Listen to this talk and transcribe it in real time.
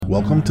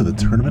Welcome to the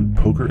Tournament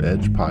Poker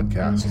Edge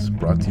podcast,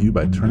 brought to you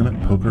by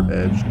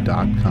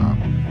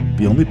TournamentPokerEdge.com,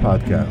 the only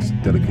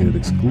podcast dedicated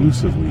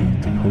exclusively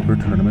to poker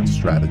tournament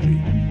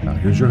strategy. Now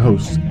here's your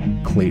host,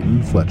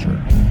 Clayton Fletcher.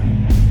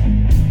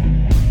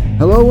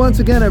 Hello once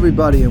again,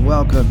 everybody, and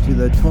welcome to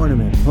the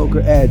Tournament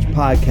Poker Edge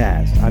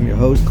podcast. I'm your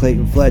host,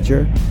 Clayton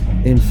Fletcher,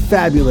 in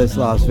fabulous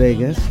Las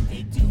Vegas,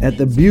 at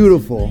the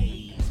beautiful,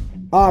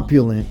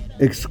 opulent,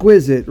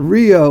 exquisite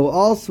Rio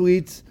All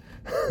Suites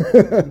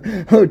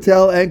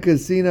Hotel and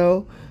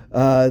Casino.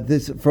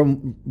 This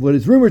from what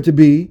is rumored to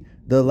be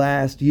the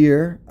last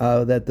year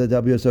that the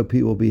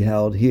WSOP will be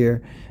held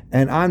here.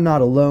 And I'm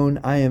not alone.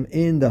 I am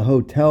in the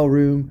hotel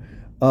room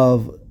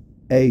of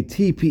a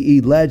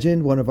TPE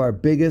legend, one of our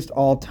biggest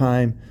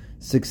all-time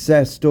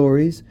success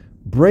stories,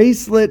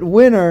 bracelet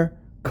winner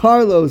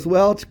Carlos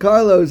Welch.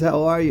 Carlos,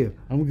 how are you?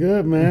 I'm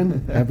good,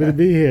 man. Happy to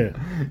be here.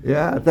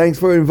 Yeah, thanks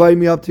for inviting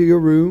me up to your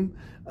room.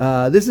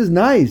 This is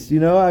nice. You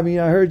know, I mean,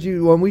 I heard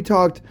you when we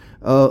talked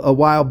a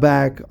while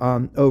back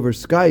over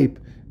Skype,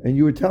 and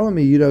you were telling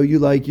me, you know, you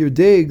like your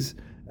digs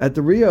at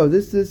the Rio.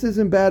 This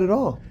isn't bad at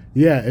all.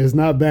 Yeah, it's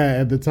not bad.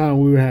 At the time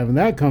we were having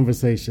that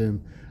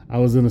conversation, I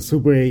was in a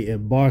Super 8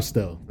 at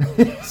Barstow.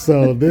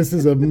 So this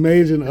is a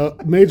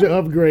major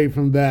upgrade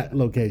from that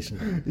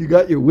location. You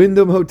got your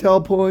Wyndham hotel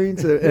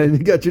points and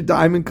you got your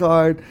Diamond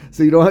card,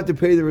 so you don't have to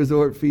pay the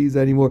resort fees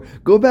anymore.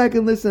 Go back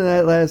and listen to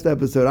that last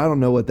episode. I don't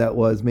know what that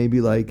was.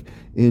 Maybe like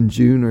in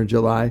June or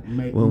July.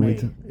 May. It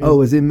was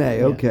in May.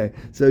 Yeah. Okay.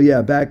 So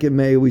yeah, back in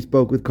May we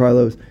spoke with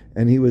Carlos,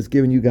 and he was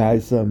giving you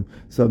guys some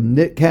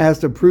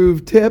Knitcast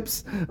approved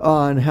tips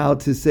on how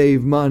to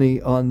save money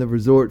on the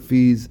resort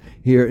fees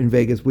here in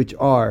Vegas, which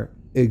are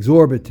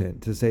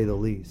exorbitant to say the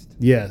least.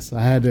 Yes,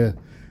 I had to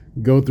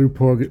go through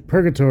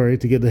purgatory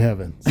to get to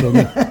heaven.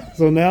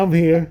 So now I'm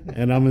here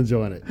and I'm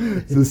enjoying it.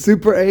 It's the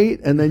Super 8,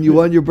 and then you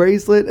won your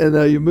bracelet, and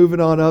you're moving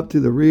on up to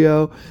the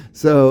Rio.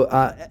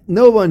 So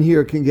no one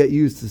here can get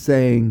used to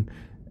saying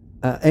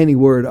any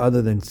word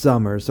other than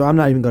summer, so I'm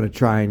not even going to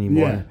try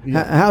anymore.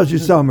 Yeah. How's your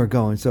summer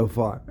going so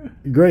far?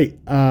 Great.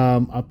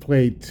 I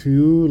played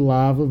 2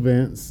 live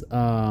events.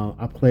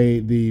 I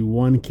played the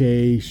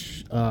 1K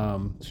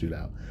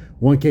shootout,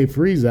 1K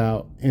freeze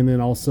out, and then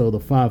also the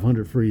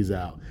 500 freeze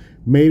out.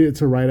 Made it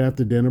to right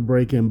after dinner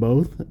break in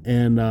both,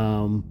 and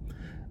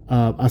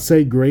I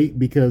say great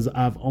because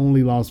I've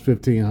only lost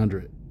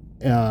 1,500.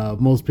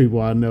 Most people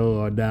I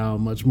know are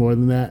down much more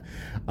than that.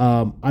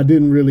 I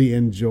didn't really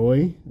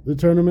enjoy the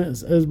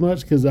tournaments as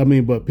much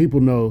but people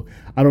know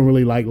I don't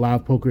really like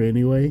live poker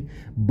anyway.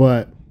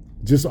 But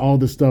just all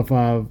the stuff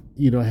I've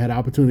had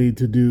opportunity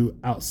to do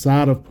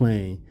outside of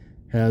playing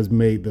has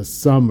made the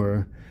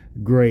summer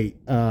great.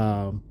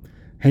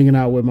 Hanging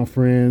out with my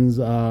friends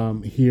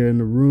here in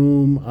the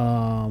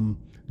room.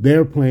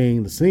 They're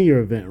playing the senior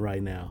event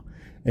right now,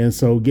 and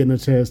so getting a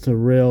chance to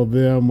rail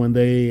them when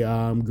they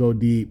go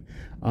deep.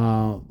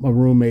 My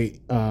roommate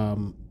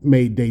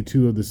made day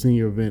 2 of the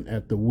senior event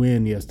at the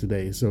Wynn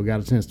yesterday, so got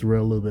a chance to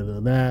rail a little bit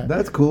of that.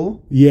 That's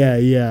cool.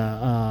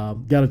 Yeah.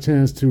 Got a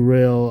chance to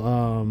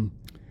rail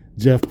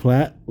Jeff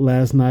Platt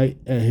last night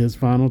at his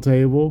final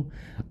table.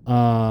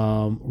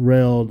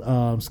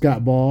 Railed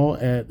Scott Ball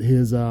at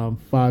his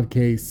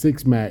 5K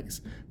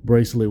 6-max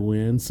bracelet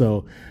win.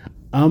 So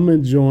I'm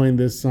enjoying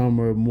this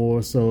summer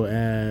more so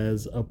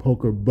as a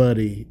poker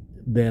buddy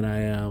than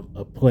I am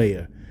a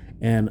player.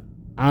 And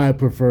I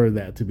prefer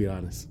that, to be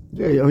honest.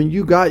 Yeah, I mean,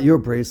 you got your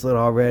bracelet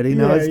already.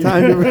 Now it's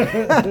time to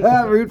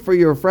root for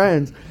your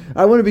friends.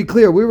 I want to be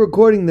clear. We're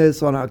recording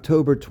this on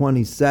October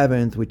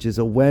 27th, which is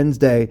a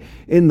Wednesday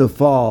in the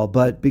fall.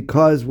 But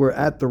because we're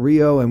at the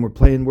Rio and we're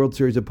playing World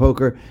Series of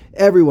Poker,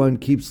 everyone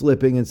keeps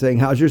slipping and saying,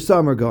 how's your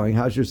summer going?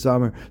 How's your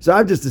summer? So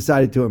I've just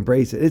decided to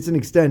embrace it. It's an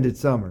extended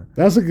summer.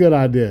 That's a good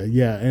idea.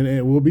 Yeah,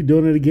 and we'll be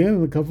doing it again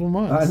in a couple of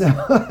months.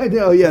 I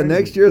know. Yeah,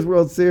 next year's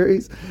World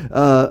Series,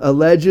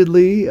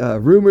 allegedly,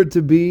 rumored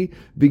to be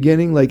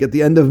beginning like at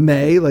the end of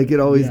May, like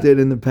it always did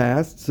in the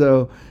past.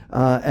 So,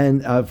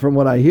 and from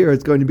what I hear,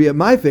 it's going to be at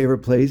my favorite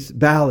place,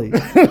 Bally's.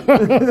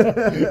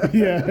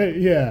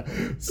 Yeah.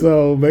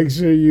 So make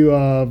sure you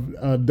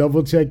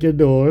double check your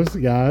doors,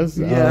 guys.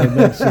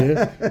 Next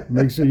year,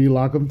 make sure you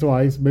lock them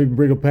twice. Maybe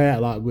bring a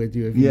padlock with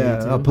you if you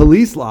need to. A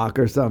police lock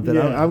or something.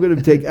 Yeah. I'm going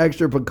to take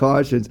extra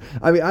precautions.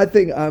 I mean, I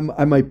think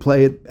I might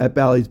play it at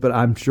Bally's, but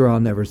I'm sure I'll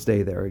never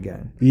stay there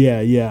again.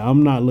 Yeah.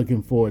 I'm not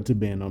looking forward to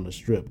being on the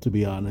Strip, to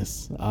be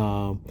honest.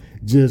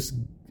 Just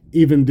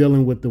even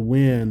dealing with the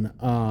Wynn,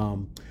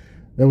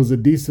 there was a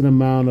decent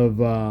amount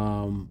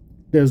of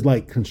there's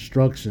like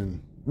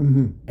construction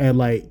at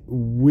like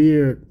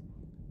weird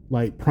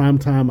like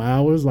primetime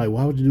hours. Like,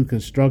 why would you do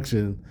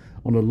construction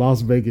on the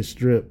Las Vegas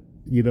Strip,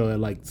 at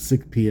like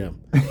 6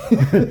 p.m.?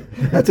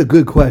 That's a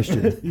good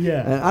question.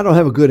 Yeah. And I don't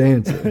have a good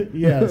answer.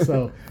 Yeah,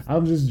 so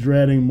I'm just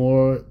dreading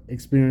more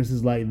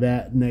experiences like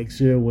that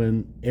next year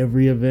when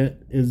every event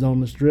is on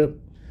the Strip.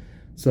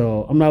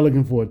 So I'm not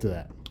looking forward to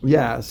that.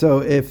 Yeah, so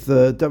if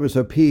the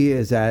WSOP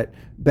is at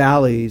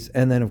Bally's,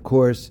 and then, of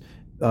course,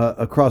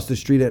 across the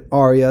street at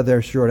Aria,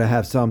 they're sure to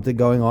have something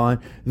going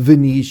on.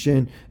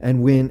 Venetian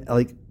and Wynn,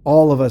 like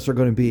all of us are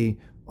going to be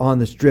on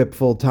the strip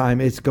full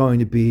time. It's going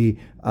to be,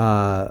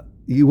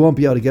 you won't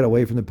be able to get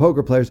away from the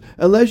poker players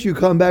unless you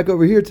come back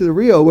over here to the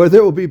Rio, where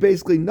there will be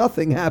basically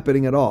nothing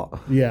happening at all.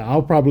 Yeah,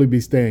 I'll probably be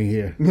staying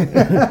here.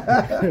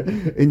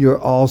 In your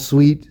all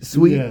suite.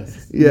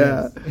 Yes.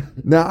 Yeah. Yes.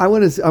 Now I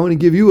want to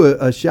give you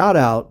a shout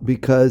out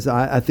because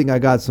I think I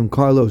got some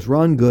Carlos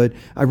run good.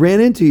 I ran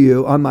into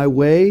you on my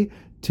way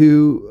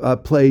to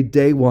play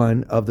day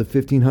one of the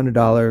 $1,500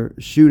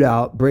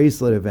 shootout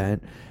bracelet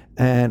event.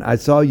 And I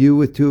saw you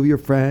with two of your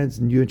friends,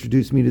 and you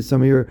introduced me to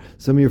some of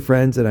your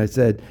friends. And I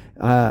said,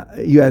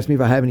 you asked me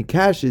if I have any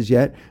cashes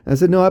yet. And I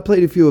said, no, I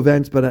played a few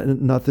events, but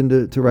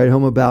nothing to write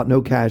home about,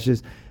 no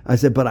cashes. I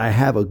said, but I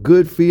have a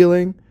good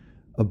feeling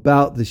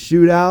about the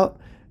shootout.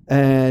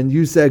 And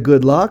you said,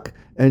 good luck.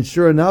 And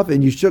sure enough,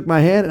 and you shook my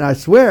hand, and I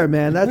swear,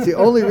 man, that's the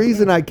only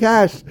reason I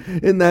cashed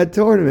in that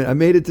tournament. I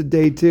made it to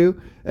day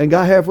two and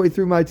got halfway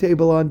through my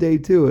table on day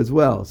two as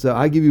well. So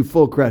I give you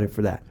full credit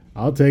for that.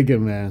 I'll take it,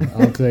 man.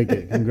 I'll take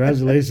it.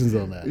 Congratulations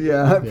on that.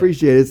 Yeah, I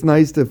appreciate it. It's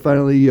nice to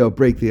finally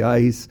break the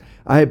ice.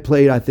 I had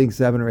played, I think,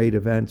 7 or 8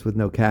 events with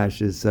no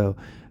cashes. So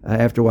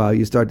after a while,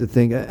 you start to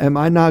think, am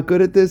I not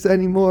good at this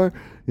anymore?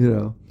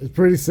 It's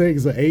pretty sick.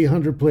 It's an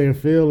 800-player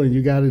field, and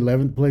you got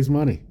 11th place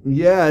money.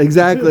 Yeah,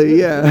 exactly.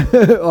 Yeah.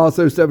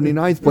 Also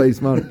 79th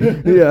place money.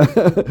 Yeah.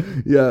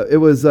 Yeah. It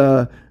was,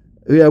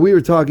 we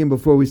were talking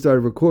before we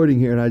started recording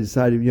here, and I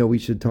decided, we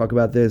should talk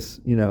about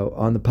this,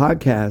 on the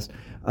podcast.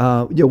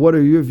 What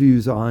are your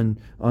views on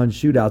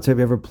shootouts? Have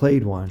you ever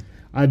played one?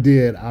 I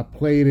did. I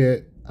played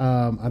it.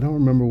 I don't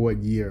remember what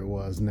year it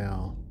was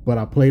now, but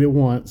I played it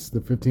once, the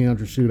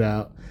 1500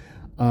 shootout.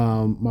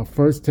 My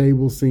first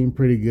table seemed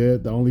pretty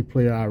good. The only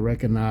player I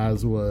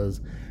recognized was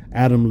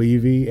Adam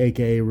Levy,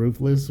 a.k.a.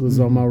 Ruthless, was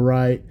on my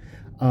right.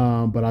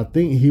 But I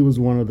think he was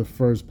one of the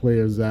first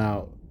players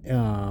out,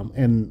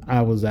 and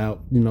I was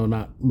out,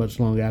 not much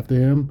long after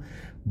him.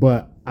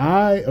 But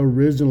I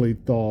originally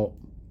thought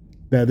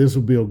that this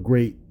would be a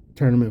great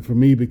tournament for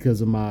me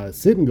because of my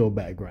sit and go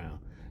background.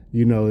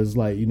 It's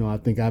like, I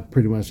think I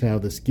pretty much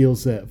have the skill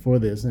set for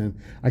this. And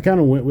I kind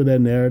of went with that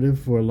narrative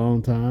for a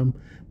long time.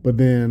 But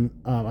then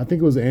I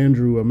think it was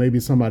Andrew or maybe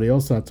somebody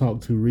else I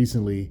talked to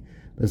recently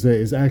that said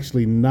it's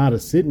actually not a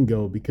sit and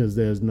go because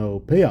there's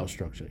no payout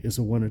structure. It's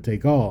a winner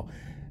take all.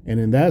 And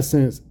in that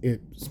sense,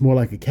 it's more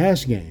like a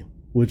cash game,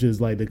 which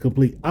is like the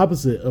complete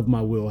opposite of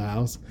my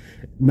wheelhouse.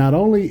 Not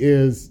only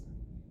is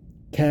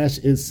cash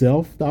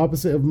itself the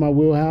opposite of my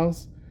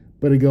wheelhouse,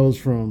 but it goes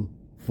from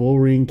full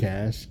ring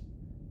cash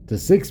to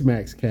 6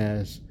 max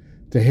cash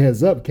to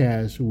heads up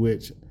cash,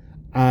 which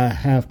I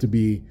have to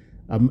be.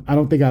 I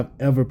don't think I've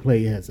ever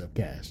played heads up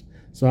cash,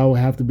 so I would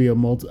have to be a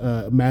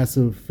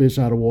massive fish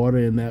out of water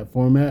in that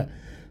format.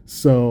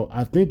 So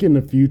I think in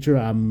the future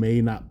I may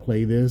not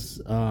play this,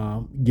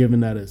 given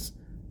that it's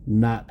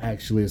not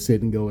actually a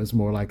sit and go. It's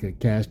more like a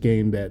cash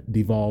game that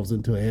devolves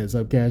into a heads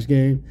up cash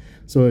game.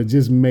 So it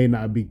just may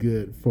not be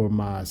good for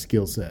my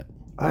skill set.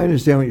 I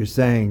understand what you're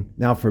saying.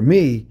 Now for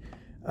me,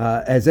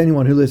 as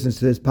anyone who listens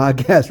to this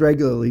podcast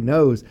regularly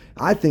knows,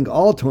 I think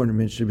all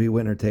tournaments should be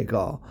winner take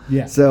all.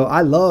 Yeah. So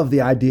I love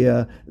the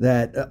idea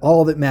that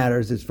all that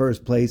matters is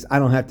first place. I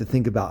don't have to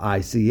think about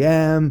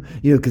ICM,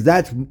 because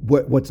that's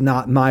what's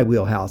not my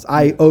wheelhouse.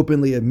 I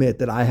openly admit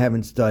that I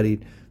haven't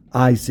studied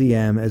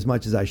ICM as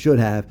much as I should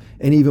have.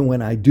 And even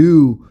when I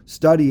do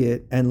study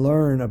it and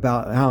learn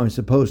about how I'm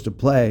supposed to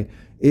play,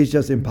 it's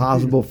just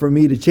impossible for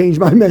me to change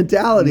my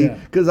mentality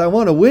because I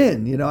want to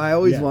win. I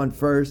always want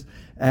first.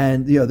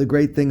 And, the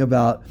great thing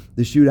about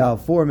the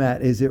shootout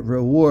format is it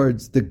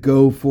rewards the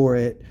go for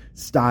it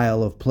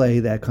style of play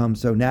that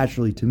comes so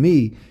naturally to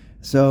me.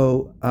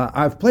 So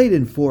I've played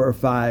in 4 or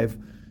 5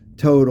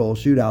 total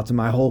shootouts in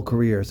my whole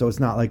career. So it's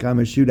not like I'm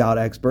a shootout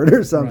expert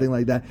or something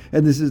like that.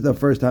 And this is the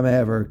first time I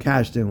ever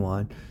cashed in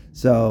one.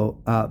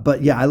 So,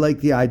 but yeah, I like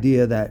the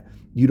idea that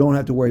you don't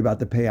have to worry about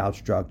the payout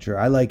structure.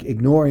 I like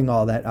ignoring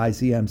all that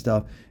ICM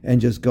stuff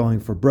and just going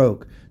for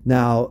broke.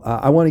 Now,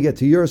 I want to get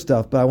to your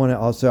stuff, but I want to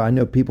also, I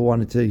know people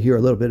wanted to hear a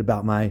little bit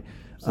about my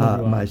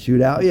my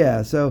shootout.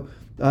 Yeah, so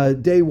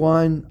day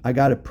one, I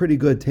got a pretty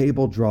good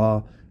table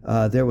draw.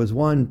 There was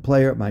one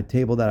player at my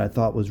table that I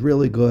thought was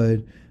really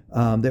good.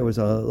 There was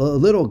a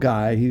little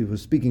guy. He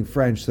was speaking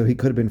French, so he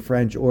could have been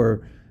French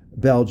or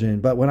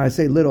Belgian. But when I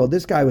say little,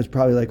 this guy was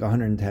probably like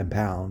 110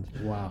 pounds.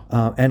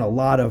 Wow. And a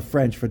lot of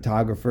French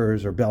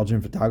photographers or Belgian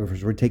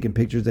photographers were taking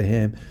pictures of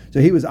him.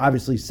 So he was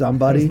obviously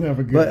somebody. That's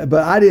never good.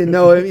 But I didn't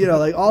know him.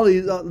 Like all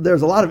these,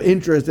 there's a lot of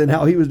interest in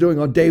how he was doing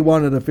on day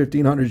one of the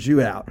 1500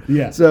 shootout.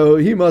 Yeah. So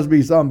he must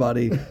be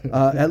somebody,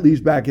 at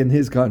least back in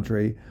his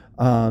country.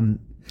 I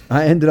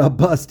ended up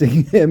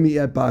busting him. He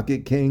had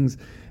pocket kings.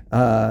 He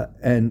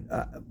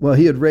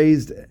had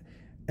raised,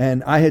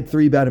 and I had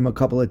 3-bet him a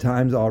couple of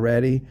times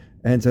already.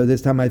 And so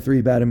this time I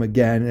 3-bet him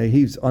again.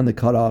 He's on the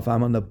cutoff.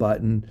 I'm on the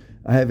button.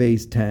 I have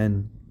ace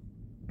 10.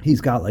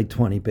 He's got like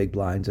 20 big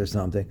blinds or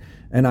something.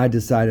 And I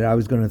decided I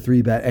was going to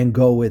 3-bet and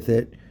go with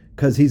it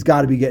because he's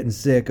got to be getting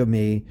sick of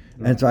me.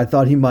 Right. And so I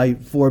thought he might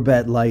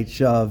 4-bet light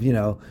shove,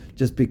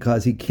 just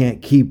because he can't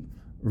keep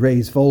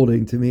raise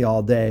folding to me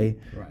all day.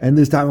 Right. And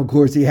this time, of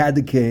course, he had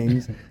the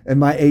kings. And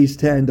my ace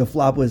 10, the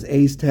flop was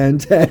ace 10,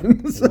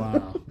 10.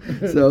 Wow.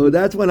 So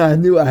that's when I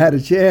knew I had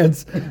a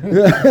chance.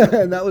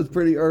 And that was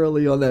pretty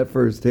early on that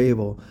first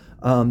table.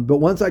 But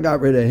once I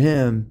got rid of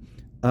him,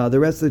 the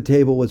rest of the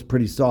table was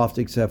pretty soft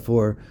except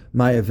for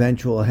my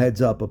eventual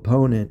heads-up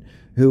opponent,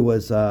 who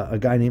was a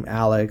guy named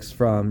Alex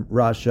from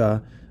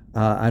Russia.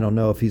 I don't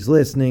know if he's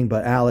listening,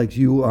 but Alex,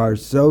 you are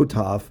so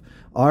tough.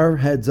 Our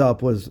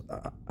heads-up was,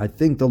 I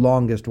think, the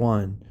longest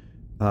one.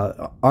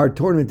 Our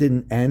tournament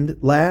didn't end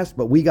last,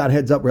 but we got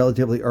heads up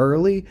relatively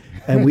early,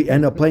 and we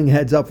ended up playing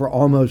heads up for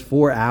almost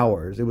 4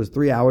 hours. It was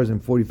 3 hours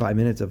and 45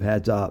 minutes of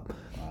heads up.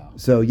 Wow.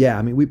 So, yeah,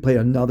 I mean, we played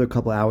another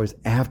couple hours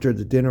after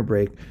the dinner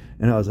break,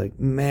 and I was like,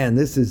 man,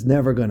 this is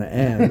never going to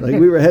end. Like,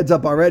 we were heads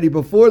up already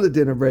before the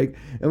dinner break,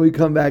 and we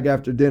come back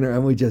after dinner,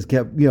 and we just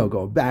kept,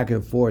 going back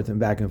and forth and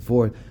back and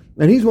forth.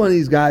 And he's one of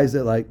these guys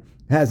that, like,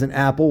 has an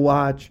Apple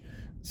Watch,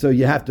 so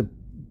you have to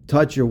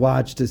touch your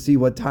watch to see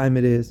what time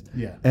it is.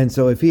 Yeah. And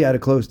so if he had a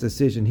close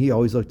decision, he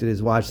always looked at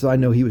his watch. So I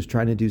know he was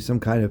trying to do some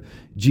kind of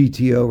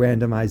GTO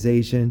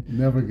randomization.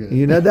 Never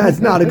good. That's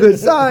not a good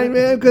sign,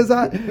 man, because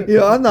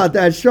I'm not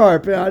that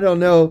sharp. I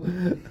don't know.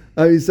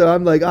 I mean, so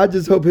I'm like, I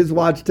just hope his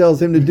watch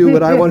tells him to do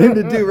what I want him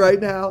to do right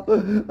now.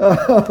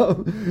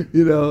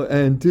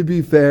 And to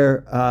be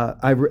fair,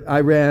 I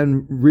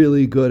ran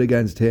really good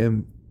against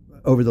him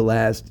over the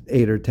last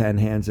 8 or 10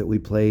 hands that we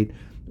played,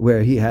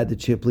 where he had the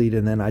chip lead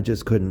and then I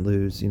just couldn't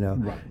lose,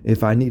 Right.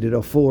 If I needed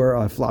a 4,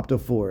 I flopped a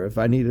 4. If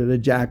I needed a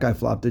jack, I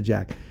flopped a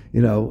jack.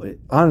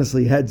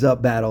 Honestly, heads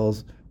up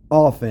battles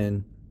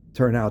often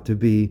turn out to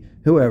be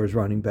whoever's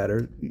running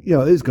better,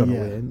 is going to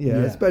win. Yeah,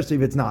 especially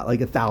if it's not like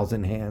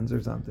 1,000 hands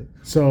or something.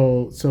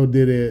 So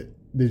did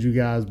you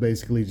guys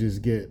basically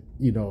just get,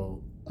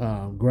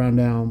 ground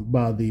down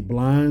by the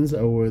blinds,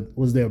 or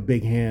was there a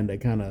big hand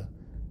that kind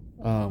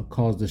of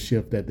caused the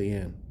shift at the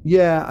end?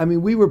 Yeah, I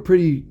mean, we were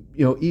pretty,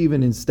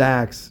 even in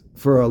stacks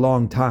for a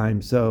long time.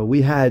 So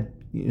we had,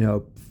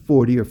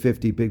 40 or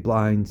 50 big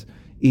blinds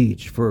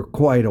each for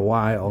quite a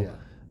while.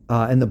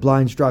 Yeah. And the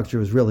blind structure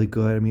was really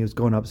good. I mean, it was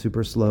going up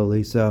super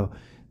slowly. So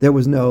there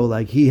was no,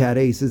 like, he had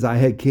aces, I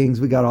had kings,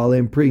 we got all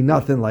in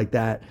nothing like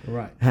that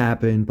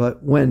happened.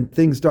 But when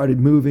things started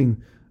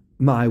moving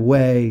my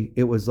way,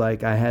 it was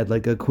like I had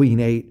like a queen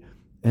 8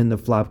 and the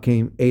flop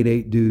came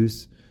 8-8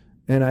 deuce.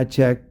 And I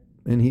checked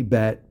and he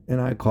bet and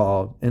I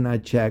called and I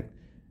checked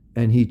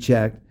and he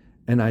checked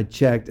and I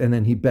checked and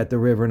then he bet the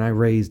river and I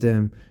raised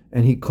him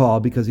and he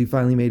called because he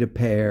finally made a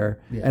pair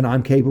and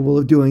I'm capable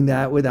of doing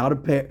that without a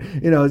pair,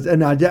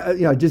 and I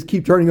just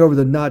keep turning over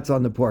the nuts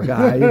on the poor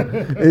guy.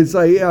 It's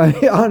like,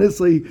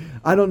 honestly,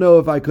 I don't know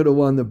if I could have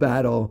won the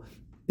battle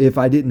if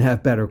I didn't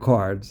have better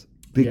cards.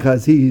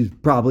 Because he's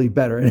probably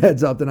better at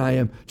heads up than I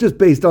am, just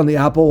based on the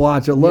Apple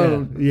Watch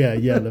alone. Yeah.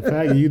 The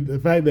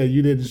fact that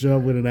you didn't show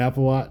up with an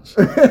Apple Watch,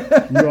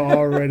 you're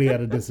already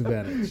at a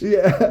disadvantage.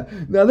 Yeah.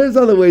 Now there's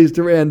other ways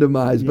to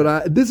randomize,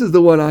 but this is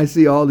the one I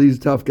see all these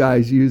tough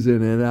guys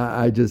using, and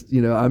I just,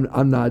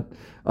 I'm not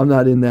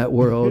in that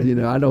world.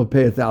 I don't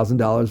pay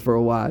 $1,000 for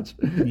a watch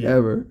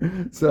ever.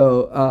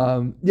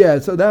 So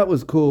so that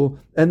was cool.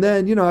 And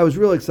then I was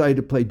real excited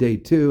to play day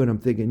 2, and I'm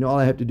thinking all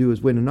I have to do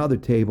is win another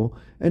table,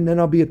 and then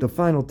I'll be at the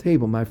final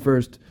table, my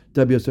first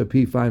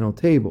WSOP final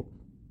table.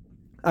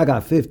 I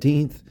got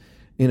 15th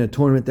in a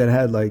tournament that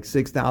had like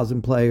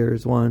 6,000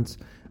 players once.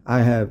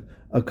 I have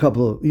a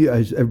couple of,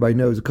 as everybody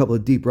knows, a couple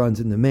of deep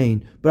runs in the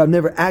main, but I've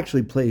never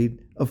actually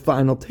played a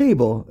final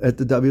table at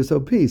the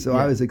WSOP. So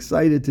I was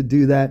excited to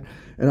do that.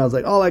 And I was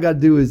like, all I got to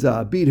do is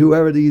beat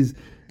whoever these,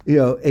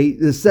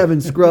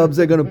 7 scrubs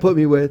they're going to put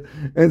me with.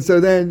 And so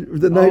then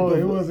the night before,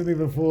 it wasn't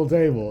even full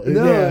table.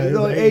 No, it was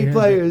only 8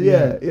 players.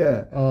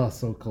 Yeah. Oh,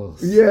 so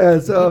close. Yeah.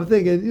 So I'm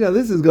thinking,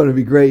 this is going to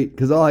be great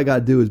because all I got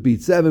to do is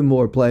beat 7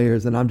 more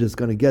players and I'm just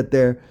going to get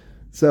there.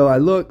 So I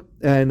look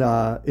and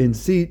I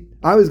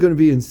was going to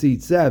be in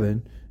seat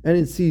 7, and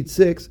in seat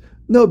 6,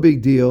 no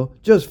big deal.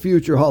 Just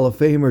future Hall of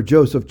Famer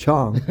Joseph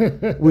Chong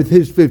with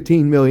his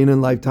 $15 million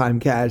in lifetime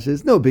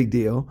cashes. No big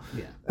deal.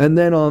 Yeah. And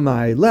then on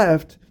my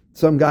left,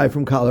 some guy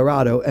from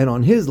Colorado, and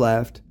on his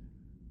left,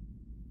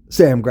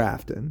 Sam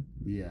Grafton.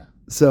 Yeah.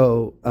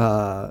 So,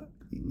 not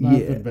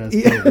the best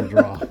table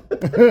draw.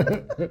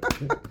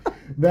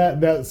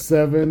 that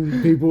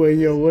 7 people in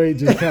your way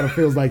just kind of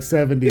feels like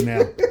 70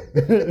 now.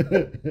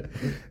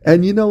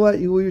 And you know what?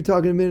 We were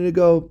talking a minute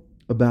ago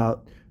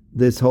about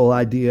this whole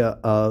idea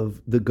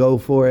of the go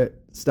for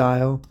it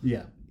style.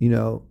 Yeah.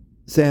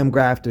 Sam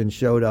Grafton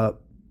showed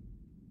up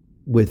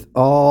with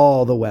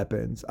all the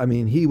weapons. I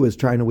mean, he was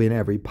trying to win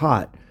every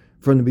pot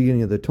from the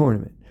beginning of the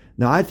tournament.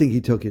 Now, I think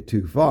he took it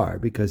too far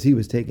because he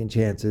was taking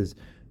chances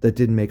that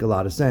didn't make a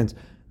lot of sense.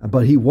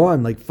 But he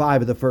won like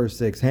 5 of the first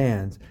 6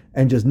 hands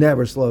and just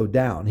never slowed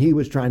down. He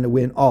was trying to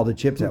win all the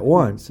chips at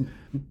once.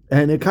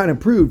 And it kind of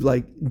proved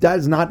like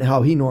that's not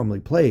how he normally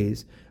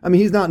plays. I mean,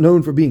 he's not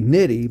known for being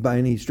nitty by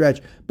any stretch,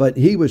 but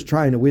he was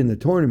trying to win the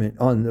tournament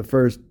on the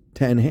first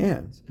 10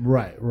 hands.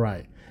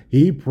 Right.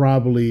 He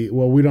probably,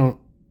 we don't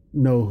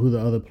know who the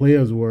other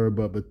players were,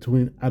 but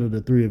out of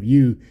the 3 of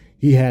you,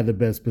 he had the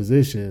best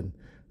position.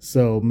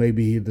 So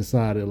maybe he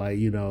decided, like,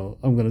 I'm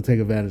going to take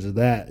advantage of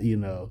that,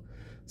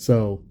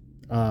 So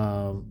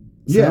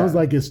sounds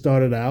like it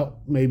started out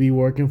maybe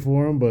working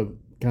for him, but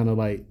kind of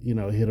like, hit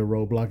a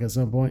roadblock at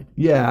some point.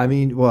 Yeah, I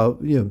mean, well,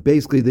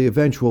 basically the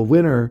eventual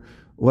winner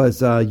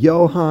was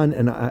Johan,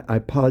 and I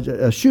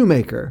apologize,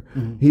 Shoemaker.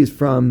 Mm-hmm. He's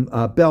from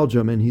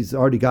Belgium, and he's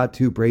already got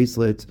 2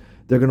 bracelets.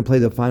 They're going to play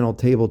the final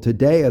table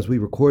today as we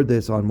record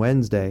this on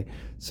Wednesday.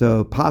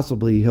 So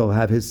possibly he'll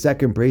have his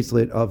second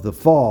bracelet of the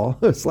fall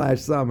 /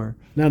 summer.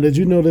 Now, did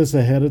you know this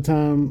ahead of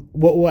time?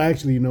 Well,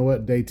 actually, you know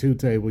what? Day 2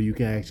 table, you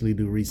can actually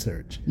do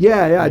research.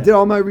 Yeah. I did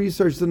all my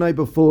research the night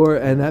before,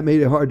 and that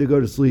made it hard to go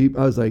to sleep.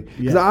 I was like,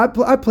 because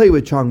I played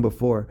with Chung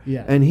before,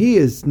 and he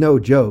is no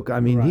joke. I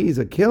mean, he's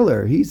a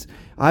killer.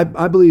 I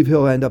believe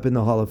he'll end up in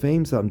the Hall of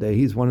Fame someday.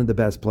 He's one of the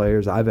best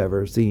players I've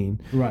ever seen.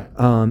 Right.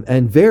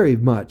 And very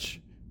much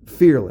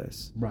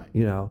fearless. Right.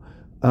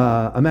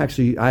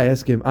 I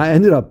asked him, I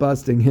ended up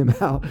busting him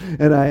out,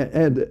 and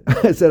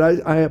I said,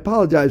 I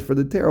apologize for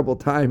the terrible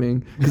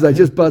timing because I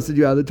just busted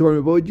you out of the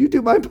tournament, but would you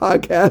do my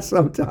podcast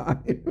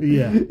sometime?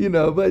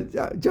 Yeah.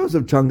 But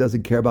Joseph Chung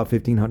doesn't care about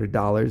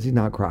 $1,500. He's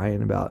not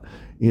crying about,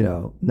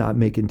 not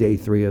making day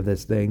 3 of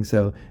this thing.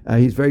 So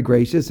he's very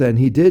gracious, and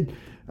he did.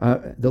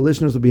 The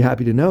listeners will be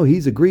happy to know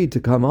he's agreed to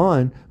come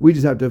on. We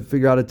just have to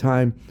figure out a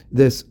time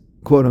this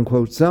quote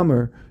unquote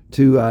summer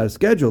to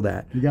schedule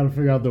that. You got to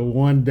figure out the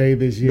one day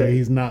this year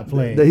he's not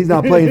playing. He's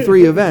not playing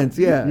 3 events.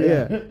 Yeah.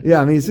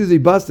 I mean, as soon as he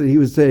busted, he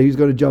was saying he was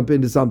going to jump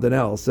into something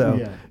else.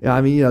 So,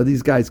 I mean,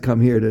 these guys come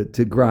here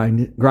to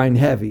grind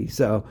heavy.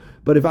 So,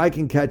 but if I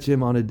can catch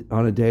him on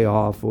a day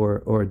off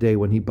or a day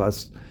when he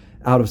busts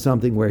out of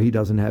something where he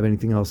doesn't have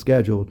anything else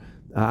scheduled,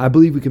 I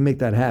believe we can make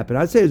that happen.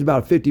 I'd say there's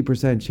about a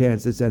 50%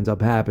 chance this ends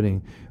up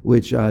happening,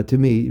 which to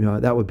me,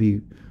 that would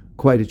be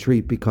quite a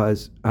treat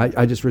because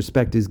I just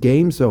respect his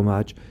game so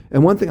much.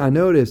 And one thing I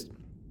noticed,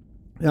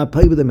 I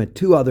played with him at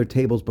 2 other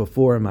tables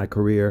before in my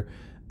career,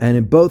 and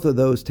in both of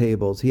those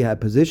tables, he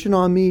had position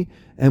on me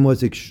and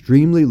was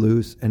extremely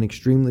loose and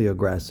extremely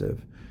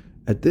aggressive.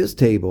 At this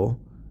table,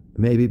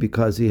 maybe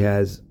because he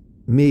has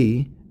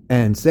me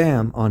and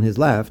Sam on his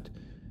left,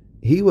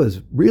 he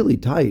was really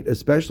tight,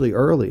 especially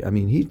early. I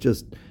mean,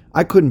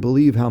 I couldn't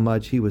believe how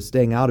much he was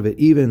staying out of it,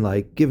 even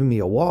like giving me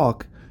a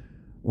walk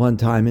one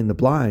time in the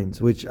blinds,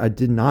 which I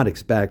did not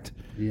expect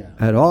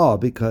at all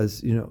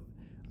because,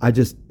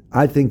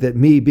 I think that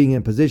me being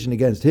in position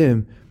against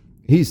him,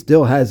 he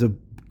still has a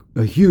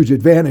huge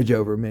advantage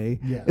over me,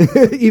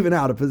 even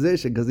out of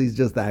position because he's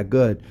just that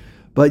good.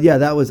 But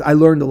I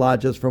learned a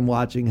lot just from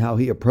watching how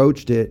he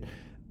approached it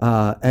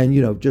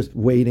and, just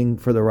waiting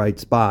for the right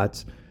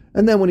spots.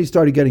 And then when he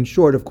started getting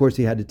short, of course,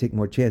 he had to take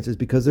more chances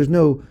because there's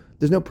no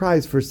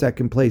prize for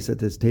second place at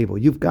this table.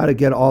 You've got to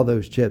get all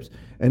those chips.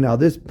 And now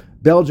this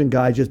Belgian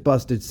guy just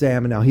busted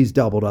Sam, and now he's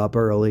doubled up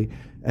early.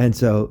 And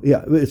so,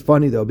 it's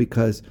funny, though,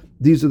 because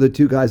these are the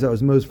 2 guys I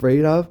was most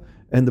afraid of.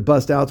 And the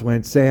bust outs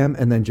went Sam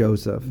and then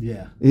Joseph.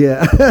 Yeah.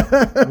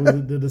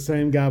 Did the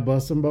same guy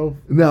bust them both?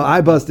 No,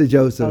 I busted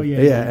Joseph. Oh,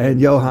 and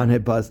Johan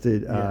had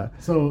busted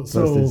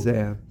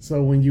Sam.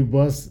 So when you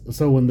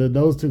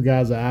those 2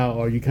 guys are out,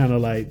 are you kind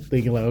of like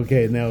thinking like,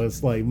 okay, now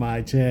it's like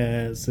my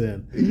chance?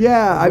 And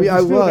I mean,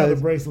 I was. Got a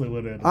bracelet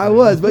with it. I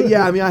was, but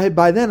I mean,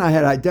 by then I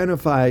had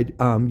identified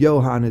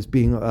Johan as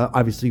being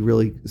obviously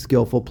really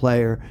skillful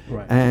player,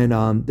 right.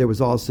 And there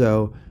was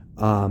also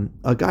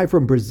a guy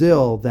from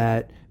Brazil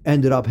that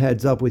ended up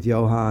heads up with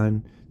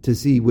Johan to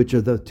see which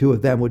of the 2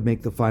 of them would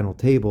make the final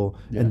table.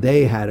 And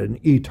they had an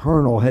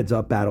eternal heads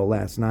up battle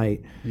last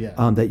night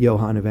that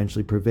Johan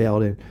eventually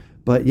prevailed in.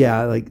 But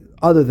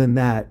other than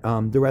that,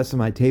 the rest of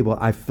my table,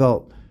 I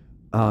felt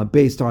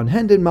based on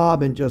Hendon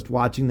Mob and just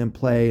watching them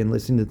play and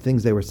listening to the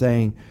things they were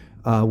saying,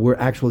 were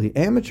actually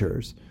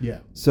amateurs. Yeah.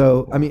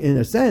 So, I mean, in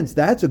a sense,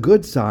 that's a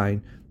good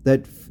sign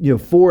that,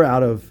 4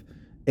 out of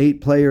 8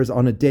 players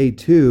on a day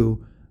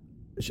 2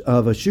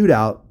 of a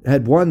shootout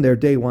had won their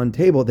day 1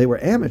 table. They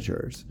were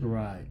amateurs.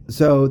 Right.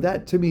 So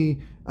that to me,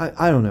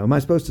 I don't know. Am I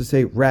supposed to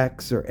say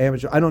Rex or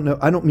amateur? I don't know.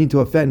 I don't mean to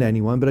offend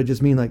anyone, but I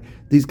just mean like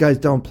these guys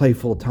don't play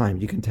full time.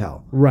 You can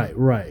tell. Right.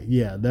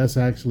 Yeah, that's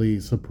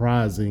actually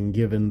surprising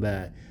given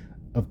that,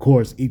 of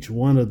course, each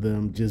one of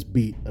them just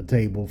beat a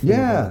table full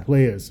of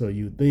players. So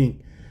you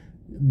think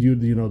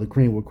the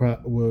cream would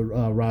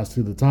rise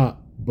to the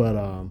top,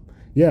 but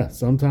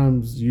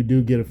sometimes you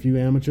do get a few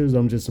amateurs.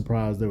 I'm just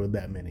surprised there were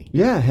that many.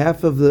 Yeah,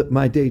 half of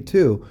my day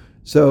 2.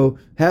 So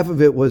half of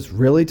it was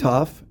really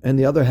tough, and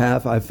the other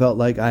half I felt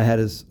like I had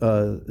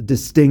a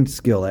distinct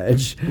skill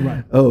edge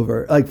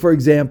over. Like, for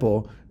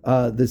example,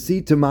 the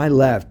seat to my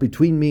left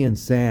between me and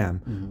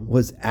Sam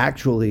was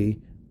actually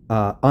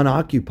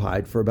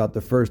unoccupied for about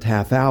the first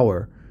half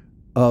hour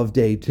of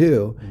day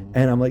 2.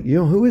 And I'm like,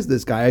 who is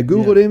this guy? I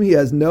Googled him. He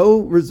has no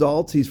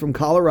results. He's from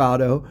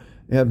Colorado.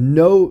 I have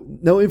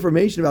no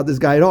information about this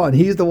guy at all, and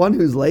he's the one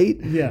who's late.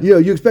 Yeah.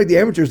 You expect the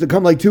amateurs to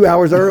come like 2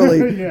 hours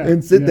early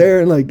and sit there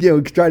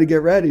and try to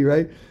get ready,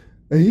 right?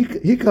 And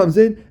he comes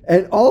in,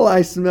 and all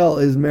I smell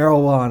is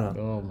marijuana.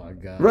 Oh my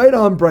God! Right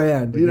on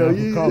brand.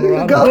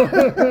 Colorado.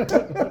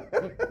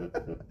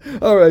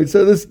 All right,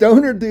 so the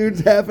stoner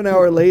dude's half an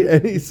hour late,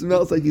 and he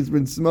smells like he's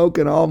been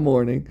smoking all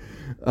morning.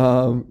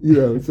 So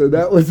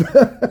that was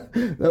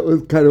that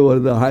was kind of one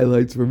of the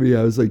highlights for me.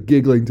 I was like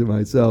giggling to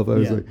myself. I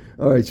was like,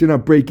 all right, so you're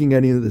not breaking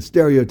any of the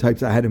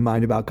stereotypes I had in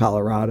mind about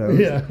Colorado.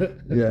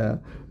 Yeah.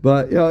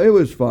 But it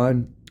was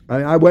fun.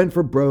 I went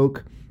for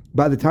broke.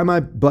 By the time I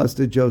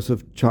busted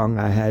Joseph Chung,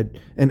 I had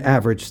an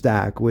average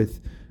stack with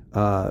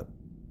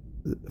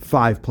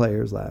 5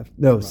 players left.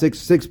 No, right.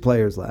 six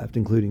players left,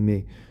 including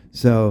me.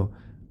 So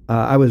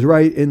I was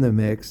right in the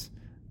mix,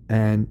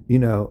 and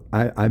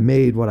I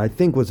made what I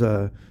think was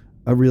a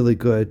really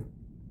good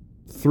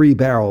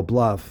 3-barrel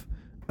bluff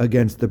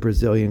against the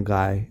Brazilian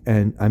guy.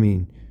 And I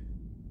mean,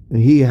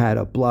 he had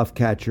a bluff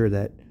catcher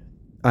that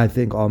I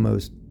think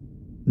almost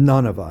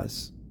none of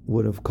us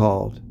would have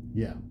called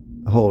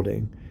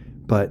holding,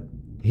 but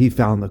he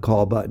found the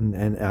call button,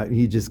 and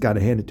he just got to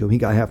hand it to him. He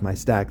got half my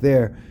stack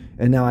there,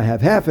 and now I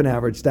have half an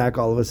average stack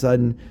all of a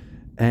sudden,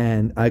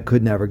 and I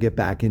could never get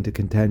back into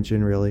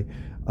contention, really.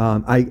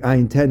 I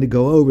intend to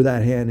go over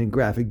that hand in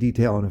graphic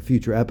detail in a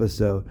future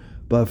episode,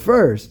 but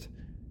first,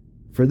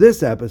 for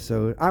this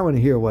episode, I want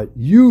to hear what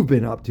you've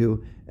been up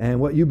to and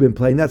what you've been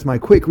playing. That's my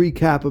quick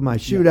recap of my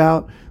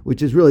shootout,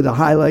 which is really the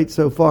highlight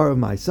so far of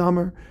my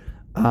summer.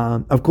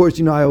 Of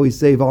course, I always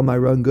save all my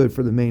run good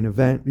for the main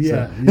event.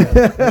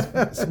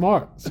 Yeah.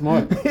 Smart.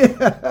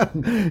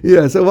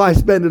 Yeah. So why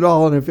spend it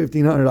all on a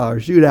 $1,500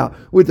 shootout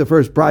with the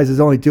first prize is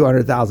only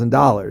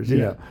 $200,000? You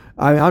know,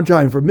 I'm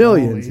trying for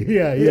millions.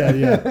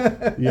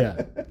 Yeah.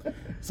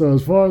 So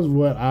as far as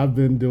what I've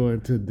been doing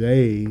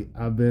today,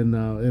 I've been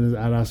and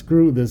I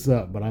screwed this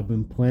up, but I've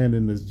been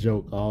planning this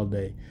joke all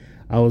day.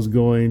 I was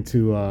going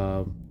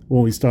to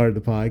when we started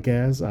the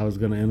podcast, I was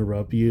going to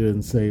interrupt you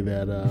and say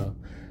that.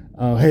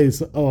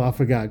 I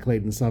forgot,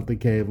 Clayton, something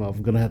came up.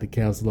 I'm going to have to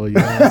cancel on you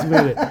last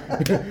minute.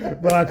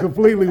 But I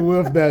completely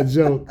whiffed that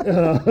joke.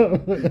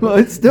 Well,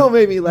 it still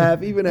made me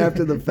laugh even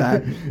after the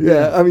fact.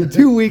 Yeah, I mean,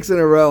 2 weeks in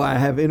a row, I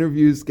have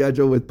interviews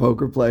scheduled with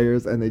poker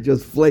players, and they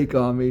just flake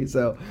on me.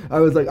 So I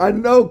was like, I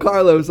know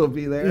Carlos will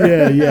be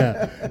there.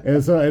 Yeah.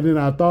 And then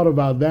I thought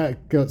about that.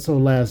 So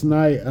last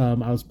night,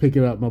 I was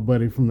picking up my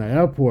buddy from the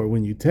airport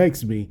when you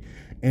text me.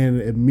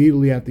 And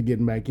immediately after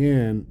getting back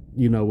in,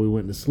 we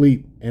went to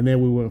sleep. And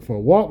then we went for a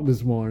walk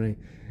this morning.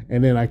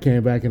 And then I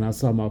came back and I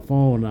saw my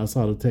phone and I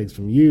saw the text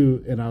from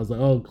you. And I was like,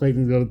 oh,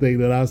 Clayton's going to think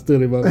that I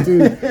stood him up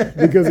too.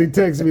 Because he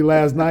texted me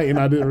last night and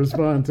I didn't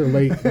respond until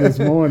late this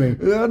morning.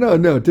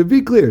 No. To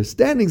be clear,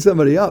 standing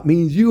somebody up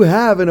means you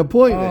have an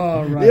appointment.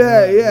 Oh, right.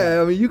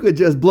 Yeah. I mean, you could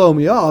just blow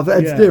me off.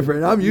 That's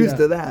different. I'm used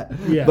to that.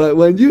 Yeah. But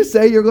when you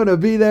say you're going to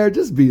be there,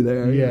 just be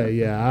there.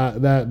 Yeah.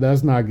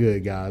 That's not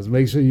good, guys.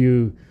 Make sure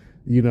you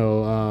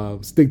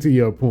stick to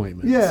your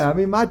appointments. Yeah, I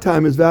mean, my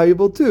time is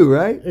valuable too,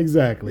 right?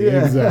 Exactly.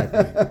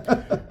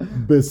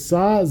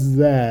 Besides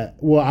that,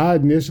 I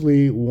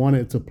initially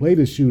wanted to play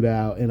the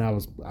shootout, and I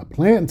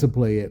planned to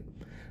play it,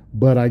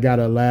 but I got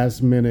a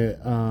last minute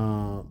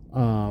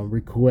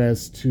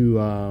request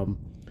to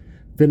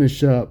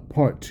finish up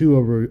part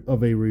 2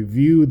 of a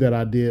review that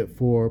I did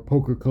for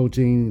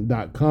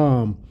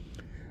PokerCoaching.com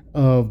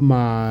of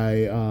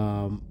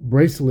my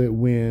bracelet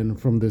win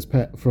from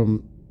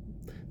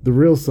the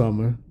real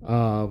summer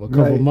a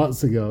couple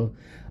months ago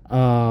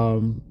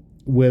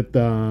with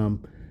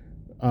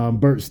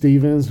Bert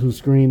Stevens, whose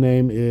screen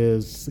name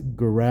is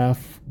Garaf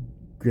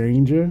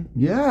Granger.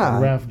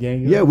 Garaf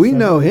Granger. Yeah, we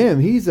know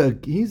him. He's a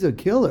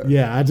killer.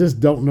 Yeah, I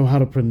just don't know how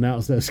to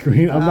pronounce that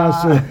screen. I'm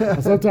not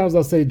sure. Sometimes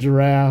I say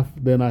giraffe,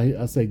 then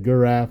I say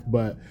Garaf,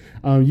 but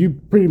you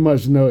pretty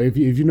much know if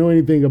you know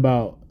anything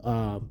about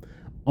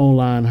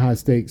online high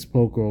stakes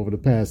poker over the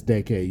past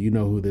decade, you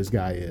know who this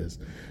guy is.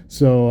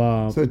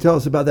 So tell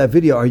us about that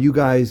video. Are you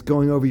guys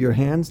going over your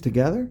hands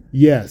together?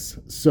 Yes.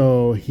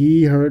 So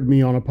he heard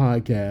me on a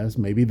podcast,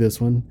 maybe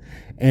this one,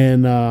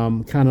 and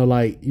kind of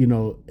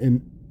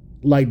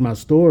liked my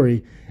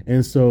story.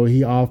 And so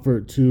he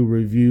offered to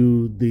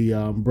review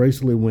the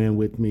bracelet win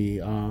with me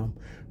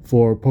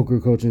for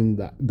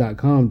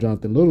PokerCoaching.com,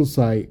 Jonathan Little's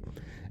site.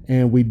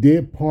 And we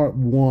did part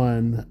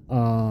 1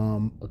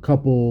 a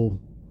couple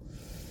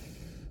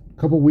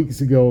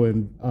weeks ago,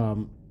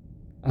 and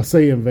I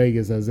say in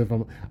Vegas as if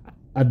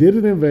I did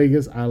it in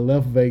Vegas. I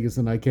left Vegas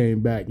and I came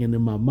back, and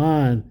in my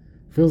mind,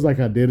 feels like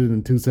I did it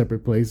in 2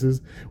 separate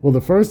places. Well,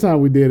 the first time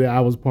we did it, I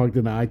was parked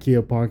in the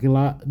IKEA parking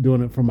lot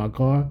doing it from my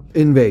car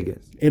in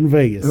Vegas.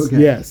 Okay.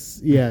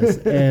 Yes,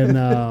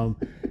 and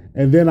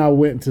then I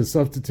went to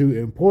substitute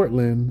in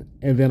Portland,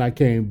 and then I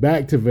came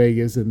back to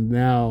Vegas, and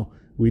now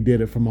we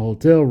did it from a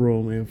hotel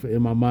room. And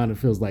in my mind, it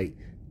feels like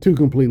 2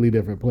 completely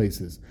different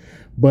places.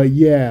 But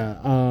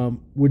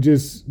we're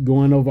just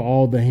going over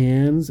all the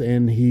hands,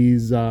 and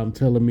he's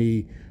telling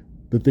me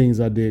the things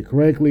I did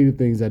correctly, the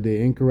things I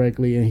did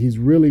incorrectly, and he's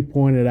really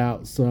pointed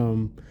out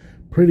some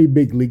pretty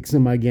big leaks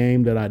in my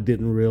game that I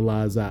didn't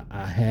realize I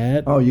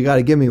had. Oh, you got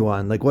to give me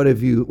one. Like, what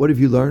have you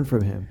learned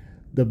from him?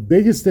 The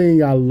biggest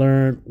thing I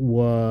learned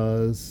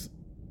was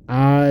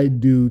I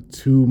do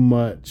too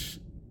much.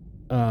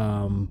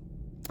 I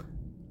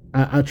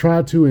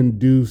try to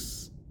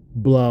induce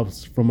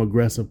bluffs from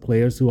aggressive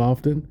players too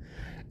often.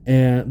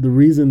 And the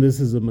reason this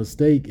is a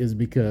mistake is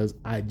because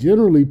I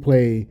generally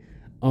play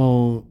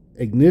on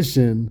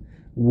Ignition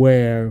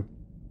where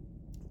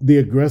the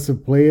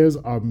aggressive players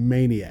are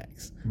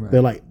maniacs. Right.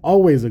 They're like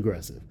always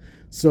aggressive.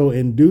 So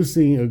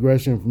inducing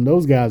aggression from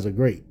those guys are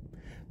great.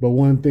 But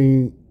one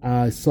thing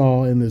I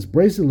saw in this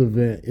bracelet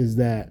event is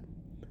that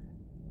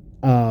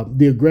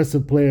the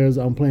aggressive players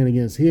I'm playing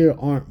against here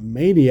aren't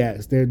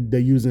maniacs. They're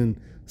using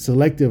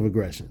selective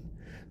aggression.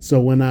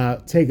 So when I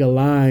take a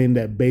line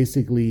that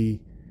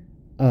basically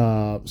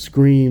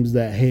screams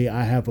that, hey,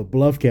 I have a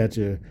bluff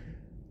catcher,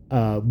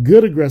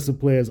 good aggressive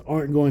players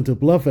aren't going to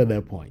bluff at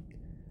that point,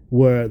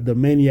 where the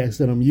maniacs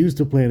that I'm used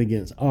to playing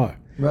against are.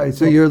 Right.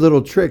 So your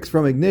little tricks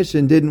from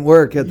Ignition didn't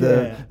work in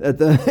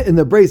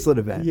the bracelet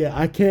event. Yeah,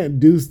 I can't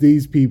induce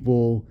these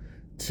people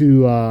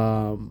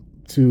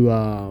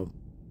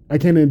I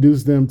can't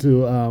induce them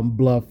to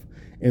bluff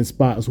in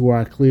spots where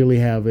I clearly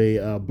have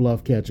a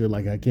bluff catcher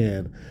like I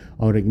can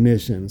on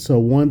Ignition. So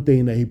one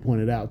thing that he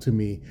pointed out to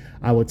me,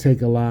 I would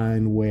take a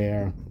line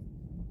where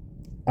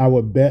I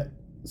would bet.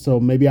 So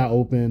maybe I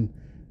open,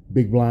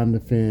 big blind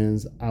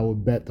defends. I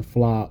would bet the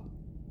flop.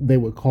 They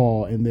would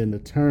call, and then the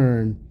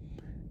turn,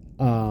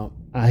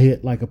 I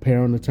hit like a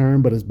pair on the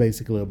turn, but it's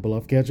basically a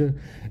bluff catcher.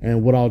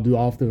 And what I'll do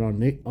often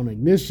on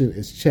Ignition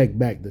is check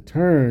back the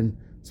turn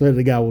so that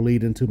the guy will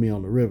lead into me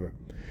on the river.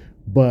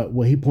 But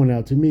what he pointed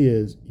out to me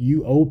is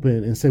you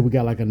open and say we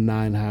got like a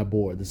 9 high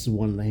board. This is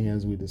one of the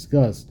hands we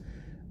discussed.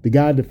 The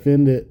guy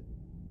defended.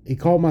 He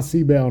called my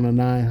c-bet on a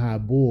 9 high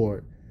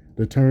board.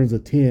 The turn's a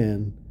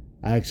 10.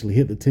 I actually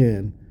hit the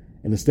 10.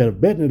 And instead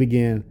of betting it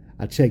again,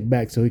 I check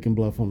back so he can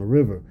bluff on the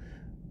river.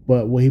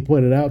 But what he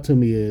pointed out to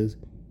me is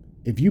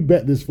if you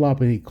bet this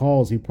flop and he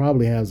calls, he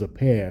probably has a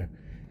pair.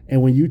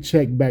 And when you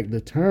check back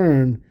the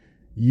turn,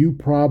 you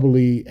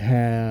probably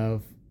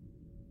have,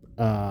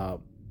 a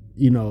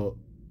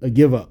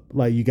give up.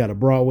 Like you got a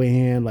Broadway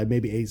hand, like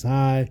maybe ace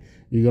high.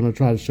 You're going to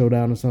try to show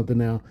down or something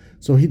now.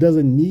 So he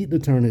doesn't need to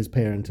turn his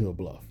pair into a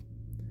bluff.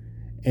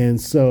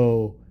 And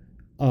so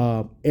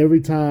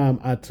every time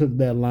I took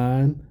that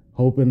line,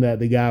 hoping that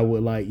the guy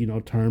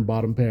would turn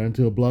bottom pair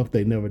into a bluff,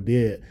 they never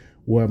did,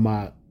 where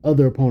my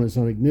other opponents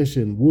on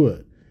Ignition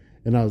would.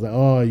 And I was like,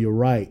 oh, you're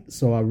right.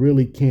 So I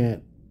really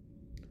can't,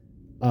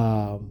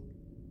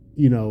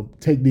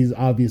 take these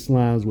obvious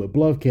lines with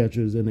bluff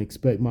catchers and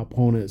expect my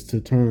opponents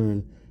to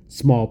turn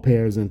small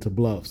pairs into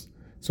bluffs.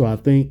 So I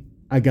think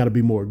I got to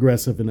be more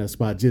aggressive in that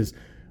spot. Just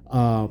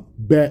go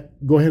ahead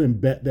and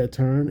bet that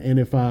turn. And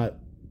if I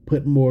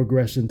put more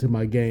aggression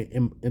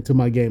into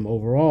my game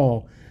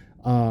overall,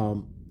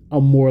 I'm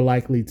more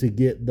likely to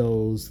get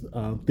those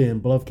thin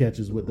bluff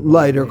catches with the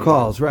lighter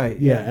calls, right?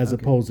 Yeah, as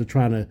opposed to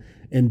trying to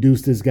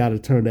induce this guy to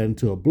turn that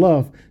into a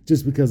bluff,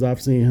 just because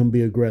I've seen him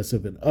be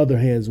aggressive in other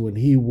hands when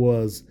he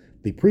was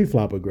the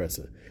pre-flop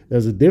aggressor.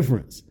 There's a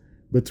difference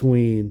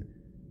between,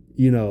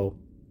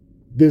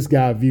 this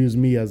guy views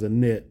me as a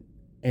nit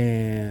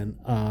and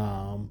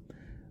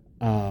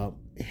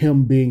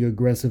him being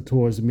aggressive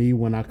towards me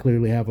when I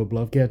clearly have a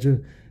bluff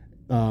catcher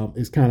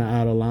is kind of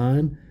out of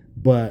line.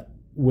 But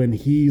when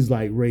he's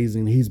like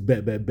raising, he's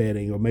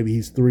betting, or maybe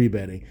he's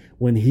 3-betting.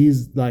 When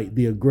he's like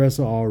the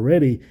aggressor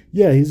already,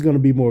 yeah, he's going to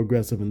be more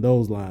aggressive in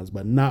those lines,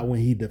 but not when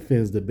he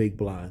defends the big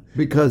blind.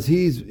 Because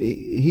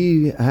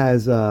he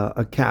has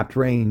a capped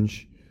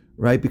range,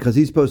 right? Because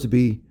he's supposed to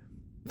be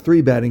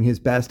 3-betting his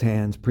best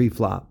hands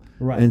pre-flop.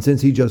 Right. And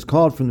since he just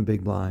called from the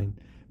big blind,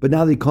 but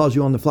now that he calls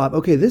you on the flop,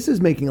 okay, this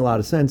is making a lot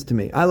of sense to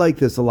me. I like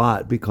this a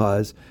lot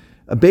because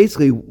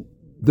basically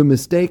the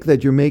mistake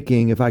that you're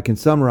making, if I can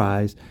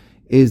summarize,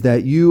 is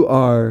that you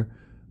are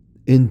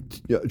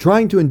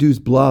trying to induce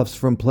bluffs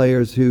from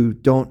players who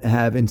don't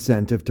have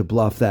incentive to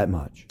bluff that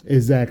much.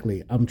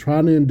 Exactly. I'm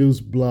trying to induce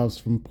bluffs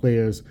from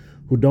players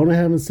who don't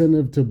have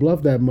incentive to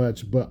bluff that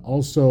much, but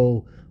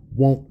also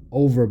won't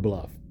over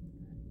bluff.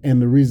 And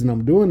the reason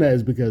I'm doing that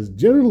is because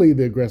generally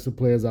the aggressive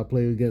players I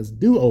play against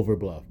do over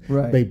bluff.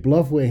 Right. They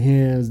bluff with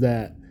hands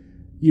that,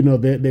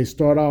 they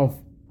start off,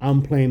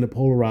 I'm playing the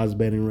polarized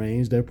betting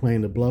range. They're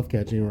playing the bluff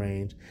catching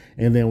range.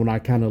 And then when I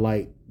kind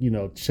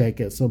of check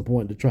at some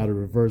point to try to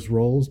reverse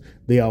roles,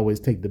 they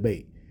always take the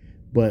bait.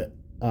 But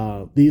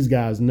these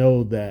guys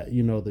know that,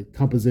 the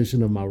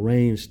composition of my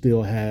range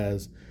still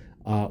has,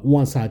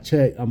 once I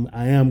check,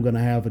 I am going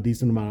to have a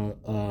decent amount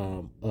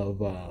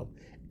of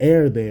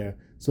air there.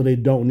 So they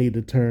don't need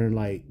to turn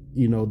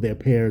their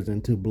pairs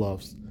into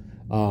bluffs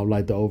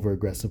like the over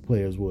aggressive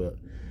players would.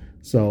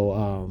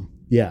 So,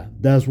 yeah,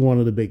 that's one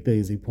of the big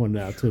things he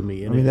pointed out to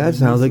me. And that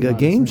sounds like a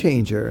game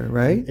changer,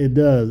 right? It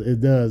does.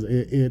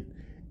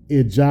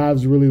 It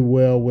jives really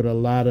well with a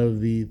lot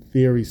of the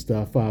theory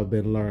stuff I've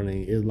been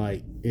learning.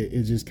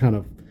 It just kind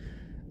of,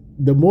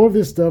 the more of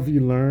this stuff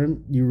you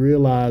learn, you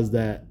realize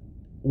that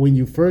when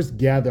you first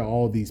gather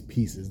all these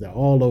pieces, they're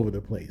all over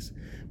the place.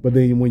 But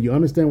then when you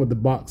understand what the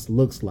box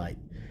looks like,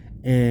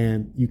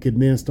 and you can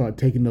then start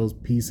taking those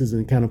pieces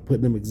and kind of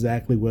putting them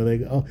exactly where they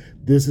go. Oh,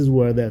 this is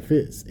where that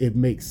fits. It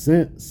makes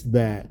sense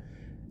that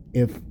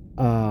if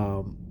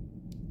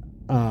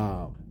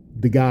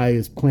the guy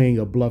is playing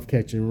a bluff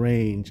catching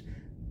range,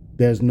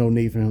 there's no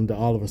need for him to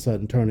all of a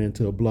sudden turn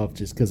into a bluff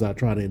just because I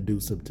try to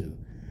induce him to.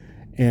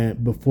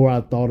 And before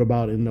I thought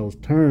about it in those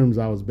terms,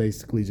 I was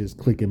basically just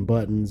clicking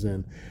buttons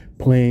and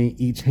playing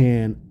each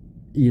hand,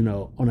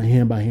 on a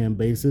hand-by-hand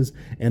basis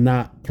and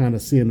not kind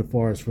of seeing the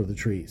forest for the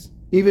trees.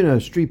 Even a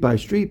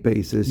street-by-street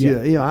basis,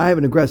 I have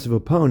an aggressive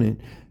opponent.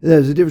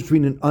 There's a difference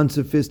between an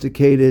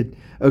unsophisticated,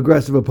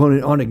 aggressive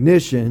opponent on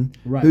ignition,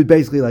 right, who's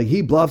basically like,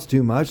 he bluffs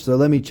too much, so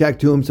let me check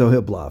to him so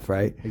he'll bluff,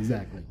 right?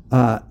 Exactly.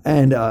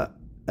 And a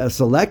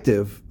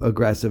selective,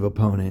 aggressive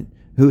opponent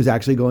who's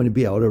actually going to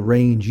be able to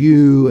range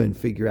you and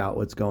figure out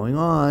what's going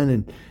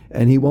on,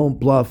 and he won't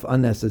bluff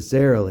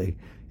unnecessarily.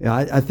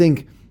 I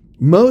think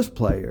most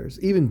players,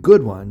 even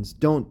good ones,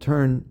 don't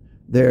turn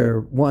their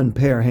one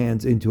pair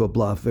hands into a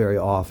bluff very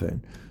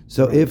often.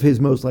 So if his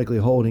most likely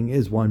holding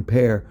is one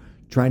pair,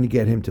 trying to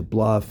get him to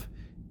bluff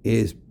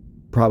is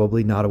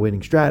probably not a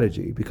winning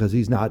strategy because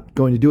he's not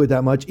going to do it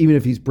that much, even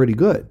if he's pretty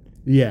good.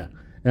 Yeah.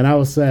 And I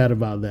was sad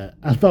about that.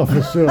 I thought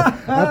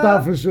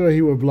for sure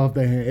he would bluff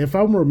that hand. If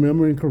I'm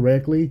remembering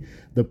correctly,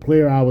 the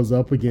player I was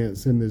up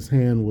against in this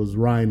hand was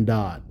Ryan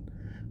Dodd,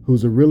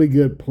 who's a really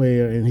good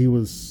player, and he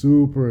was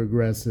super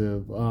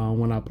aggressive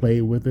when I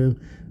played with him.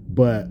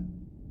 But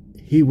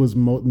he was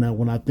now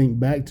when I think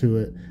back to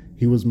it,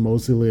 he was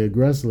mostly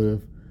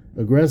aggressive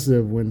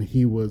when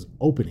he was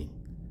opening.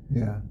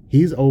 Yeah,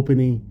 he's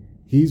opening.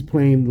 He's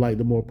playing like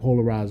the more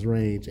polarized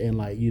range,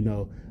 and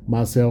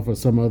myself or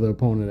some other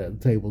opponent at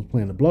the table is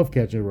playing the bluff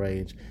catching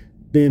range.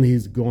 Then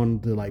he's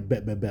going to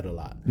bet a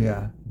lot.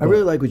 Yeah, I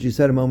really like what you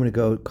said a moment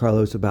ago,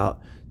 Carlos,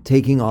 about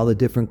taking all the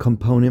different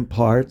component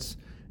parts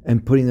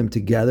and putting them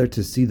together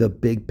to see the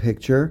big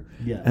picture.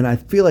 Yeah, and I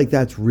feel like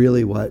that's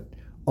really what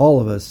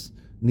all of us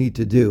need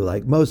to do.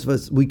 Like most of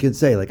us, we can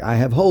say, like, I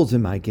have holes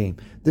in my game.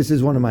 This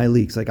is one of my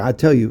leaks. Like, I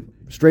tell you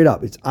straight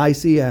up, it's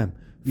ICM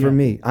for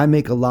me. I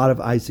make a lot of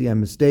ICM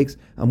mistakes.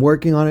 I'm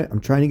working on it.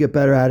 I'm trying to get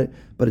better at it,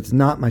 but it's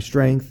not my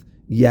strength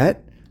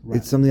yet. Right.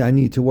 It's something I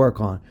need to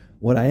work on.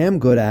 What I am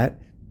good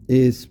at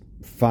is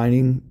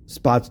finding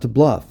spots to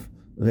bluff.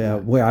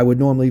 Where I would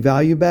normally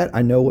value bet,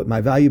 I know what my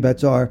value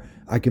bets are.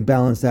 I can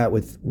balance that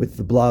with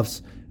the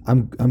bluffs.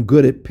 I'm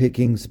good at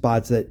picking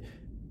spots that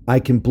I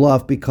can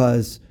bluff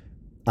because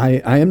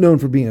I am known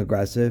for being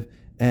aggressive,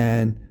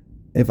 and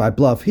if I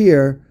bluff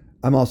here,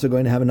 I'm also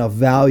going to have enough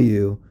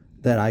value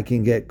that I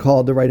can get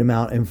called the right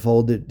amount and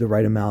folded the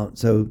right amount.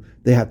 So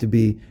they have to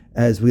be,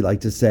 as we like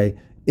to say,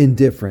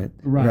 indifferent.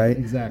 Right?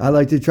 Exactly. I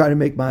like to try to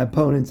make my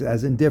opponents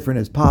as indifferent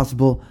as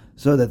possible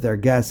so that they're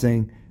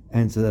guessing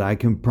and so that I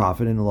can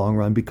profit in the long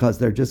run because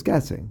they're just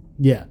guessing.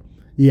 Yeah.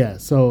 Yeah.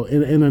 So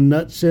in a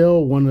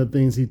nutshell, one of the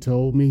things he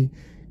told me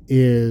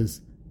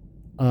is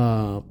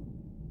do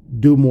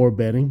more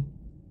betting.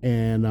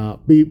 And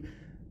do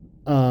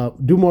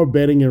more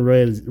betting and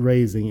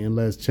raising and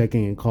less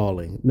checking and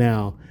calling.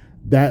 Now,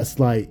 that's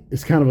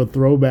it's kind of a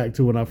throwback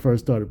to when I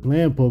first started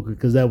playing poker,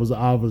 because that was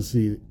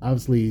obviously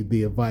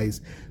the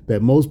advice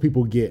that most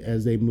people get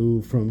as they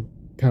move from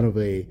kind of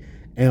a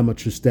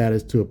amateur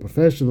status to a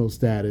professional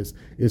status,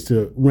 is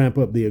to ramp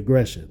up the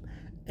aggression.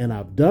 And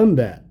I've done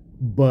that,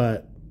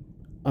 but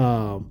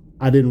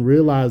I didn't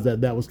realize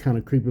that was kind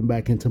of creeping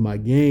back into my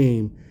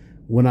game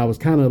when I was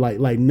kind of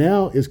like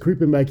now it's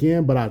creeping back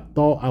in, but I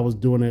thought I was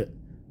doing it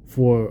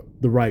for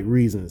the right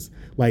reasons.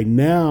 Like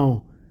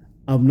now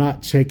I'm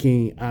not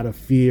checking out of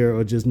fear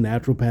or just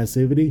natural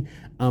passivity.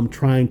 I'm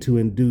trying to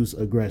induce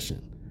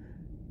aggression.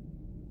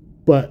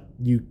 But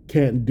you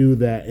can't do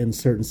that in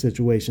certain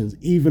situations,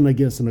 even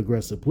against an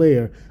aggressive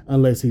player,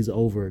 unless he's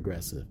over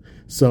aggressive.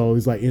 So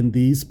it's like in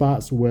these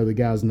spots where the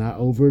guy's not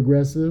over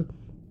aggressive,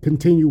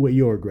 continue with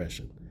your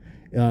aggression.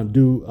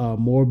 Do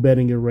more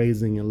betting and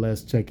raising and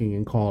less checking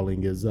and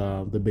calling is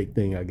the big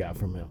thing I got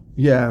from him.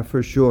 Yeah,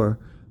 for sure.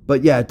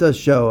 But yeah, it does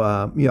show,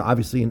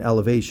 obviously an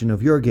elevation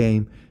of your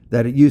game,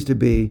 that it used to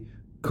be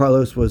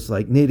Carlos was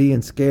like nitty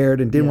and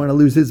scared and didn't want to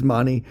lose his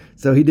money.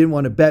 So he didn't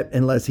want to bet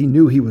unless he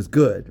knew he was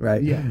good,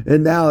 right? Yeah.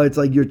 And now it's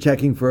like you're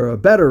checking for a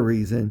better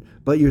reason,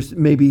 but you're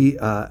maybe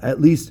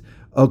at least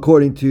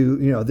according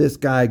to, this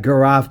guy,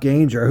 Garaf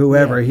Ganger,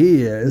 whoever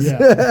he is,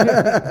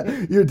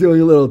 you're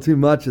doing a little too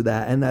much of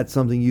that. And that's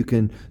something you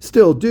can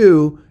still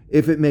do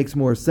if it makes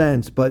more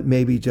sense, but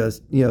maybe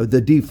just,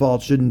 the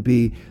default shouldn't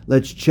be,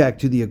 let's check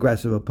to the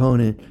aggressive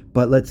opponent,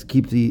 but let's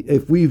keep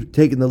if we've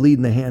taken the lead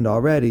in the hand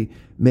already,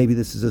 maybe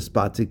this is a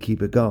spot to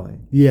keep it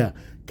going. Yeah.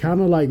 Kind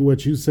of like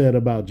what you said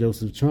about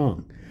Joseph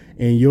Chong.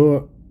 In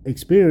your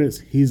experience,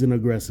 he's an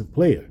aggressive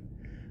player,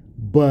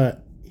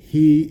 but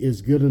he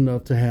is good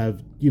enough to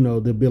have,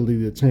 the ability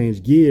to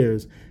change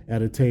gears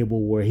at a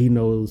table where he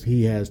knows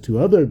he has two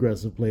other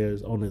aggressive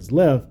players on his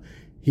left.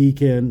 He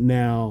doesn't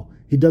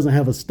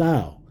have a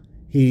style.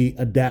 He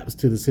adapts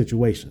to the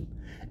situation.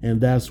 And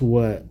that's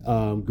what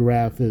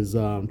Graf is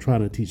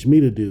trying to teach me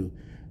to do,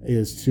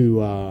 is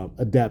to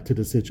adapt to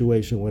the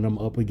situation when I'm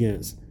up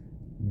against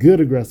good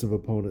aggressive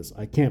opponents.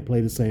 I can't play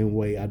the same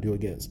way I do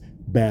against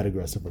bad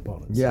aggressive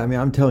opponents. Yeah,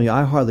 I'm telling you,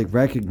 I hardly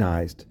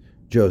recognized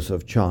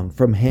Joseph Chung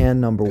from hand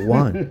number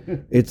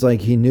one. It's like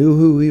he knew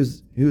who he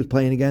was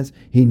playing against.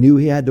 He knew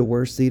he had the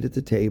worst seat at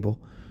the table.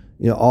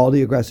 You know, all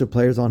the aggressive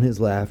players on his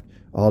left,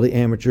 all the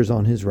amateurs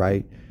on his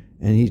right,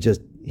 and he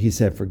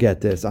said,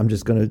 "Forget this. I'm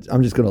just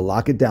gonna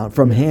lock it down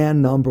from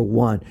hand number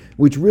one,"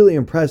 which really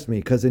impressed me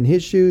because in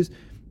his shoes,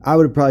 I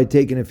would have probably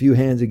taken a few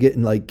hands of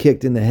getting like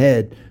kicked in the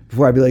head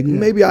before I'd be like,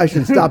 maybe I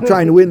should stop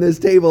trying to win this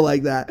table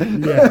like that.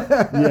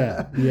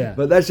 Yeah.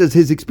 But that's just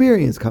his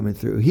experience coming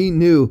through. He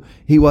knew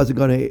he wasn't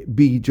going to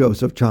be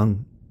Joseph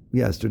Chung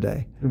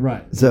yesterday.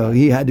 Right. So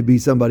he had to be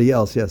somebody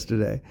else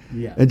yesterday.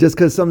 Yeah. And just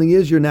because something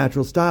is your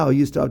natural style,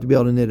 you still have to be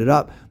able to knit it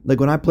up. Like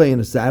when I play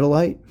in a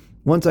satellite,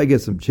 once I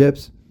get some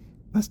chips,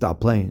 I stop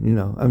playing. You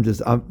know, I'm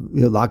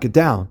lock it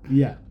down.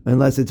 Yeah.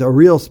 Unless it's a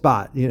real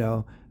spot, you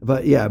know.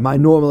 But yeah, my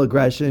normal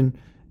aggression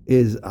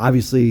is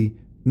obviously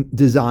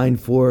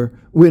designed for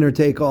winner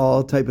take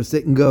all type of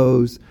sit and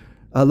goes,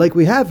 like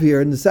we have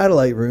here in the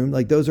satellite room.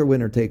 Like those are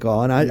winner take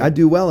all, and I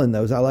do well in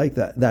those. I like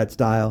that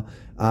style.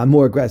 I'm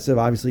more aggressive,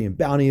 obviously, in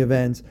bounty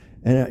events.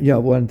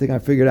 And one thing I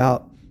figured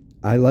out,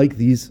 I like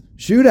these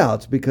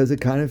shootouts because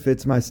it kind of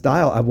fits my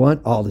style. I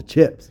want all the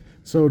chips.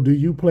 So, do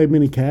you play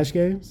many cash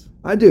games?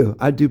 I do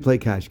play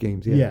cash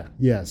games.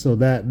 Yeah. So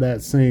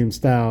that same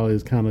style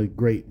is kind of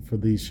great for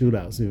these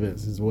shootouts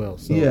events as well.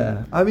 So.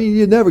 Yeah, I mean,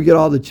 you never get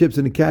all the chips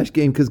in the cash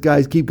game because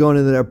guys keep going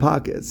into their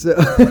pockets. So.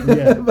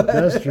 Yeah,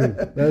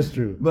 that's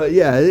true. But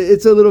yeah,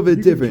 it's a little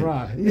bit different.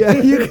 Try. Yeah,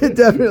 you can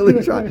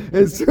definitely try,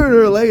 and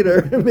sooner or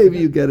later, maybe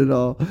you get it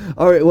all.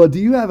 All right. Well, do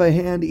you have a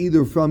hand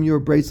either from your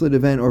bracelet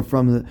event or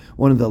from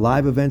one of the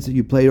live events that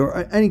you played,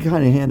 or any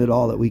kind of hand at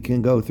all that we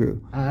can go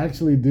through? I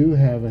actually do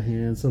have a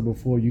hand. So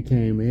before you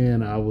came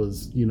in, I was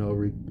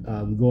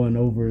going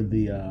over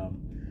the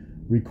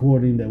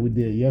recording that we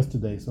did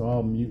yesterday. So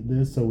I'll mute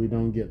this so we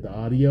don't get the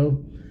audio.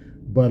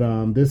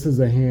 But this is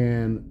a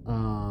hand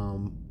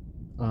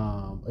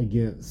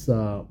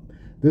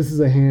this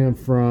is a hand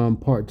from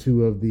part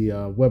 2 of the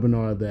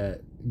webinar that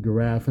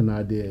Garaf and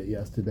I did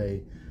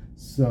yesterday.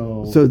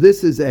 So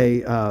this is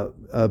a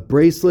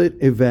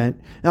bracelet event.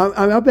 Now,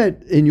 I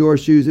bet in your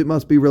shoes it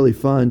must be really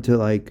fun to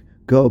like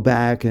go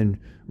back and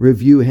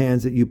review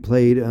hands that you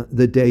played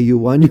the day you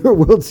won your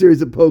World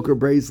Series of Poker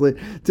bracelet.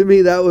 To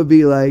me, that would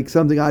be like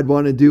something I'd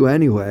want to do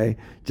anyway,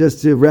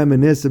 just to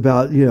reminisce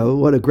about,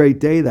 what a great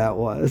day that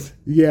was.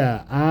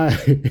 Yeah,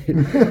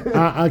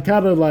 I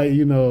kind of like,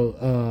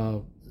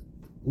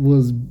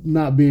 was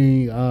not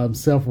being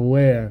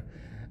self-aware.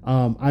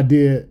 I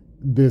did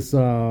this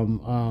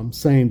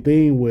same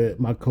thing with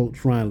my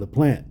coach, Ryan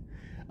LaPlante,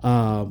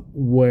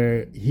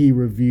 where he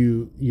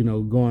reviewed,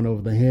 going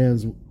over the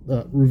hands,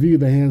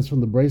 reviewed the hands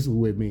from the bracelet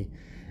with me.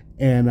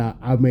 And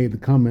I made the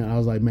comment, I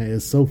was like, man,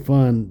 it's so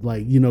fun,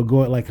 like,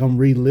 going, like I'm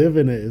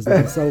reliving it. It's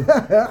like so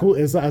cool.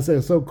 I said,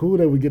 it's so cool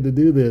that we get to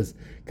do this,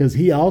 because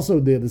he also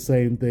did the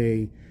same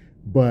thing.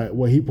 But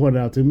what he pointed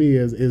out to me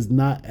is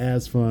not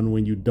as fun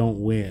when you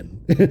don't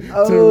win. To relive it.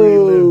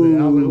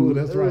 I was like, oh,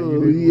 that's right.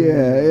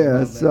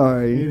 Yeah,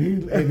 sorry.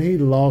 And he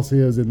lost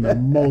his in the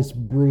most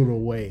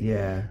brutal way.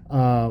 Yeah.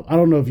 I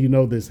don't know if you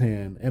know this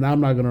hand, and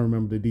I'm not going to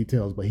remember the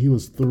details, but he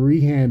was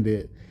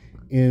 3-handed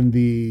in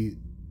the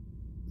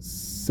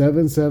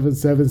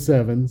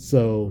 7-7-7-7.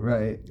 So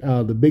right.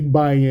 The big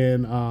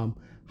buy-in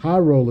high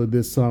roller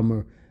this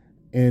summer.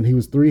 And he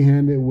was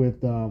 3-handed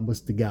with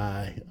what's the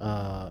guy?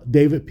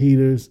 David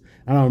Peters.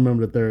 I don't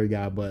remember the third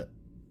guy, but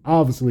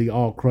obviously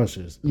all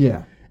crushers.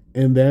 Yeah.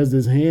 And there's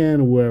this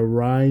hand where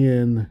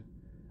Ryan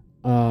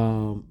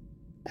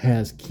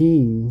has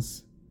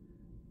kings,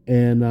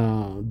 and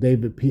I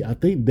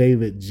think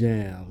David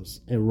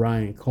jams and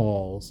Ryan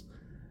calls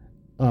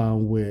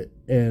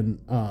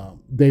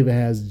David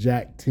has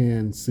Jack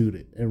 10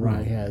 suited and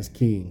Ryan has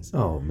kings.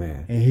 Oh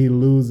man! And he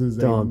loses.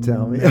 Don't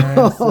tell me.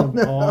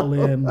 All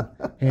in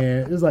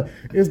hand. It's like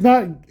it's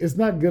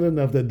not good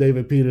enough that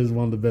David Peters is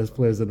one of the best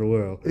players in the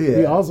world. Yeah.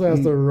 He also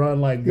has to run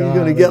like God. He's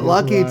gonna get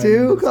lucky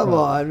too. Come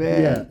on,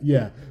 man.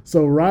 Yeah.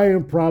 So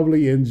Ryan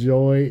probably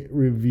enjoyed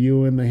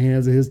reviewing the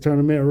hands of his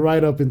tournament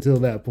right up until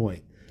that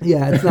point.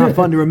 Yeah, it's not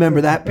fun to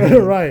remember that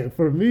pain. Right.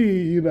 For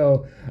me,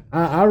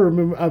 I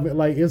remember,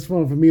 it's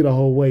fun for me the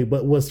whole way.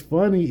 But what's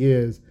funny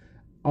is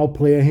I'll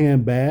play a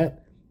hand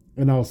bad,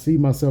 and I'll see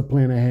myself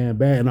playing a hand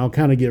bad, and I'll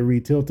kind of get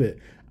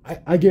re-tilted.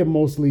 I get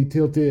mostly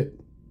tilted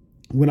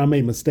when I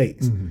make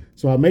mistakes. Mm-hmm.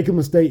 So I make a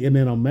mistake, and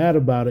then I'm mad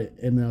about it,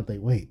 and then I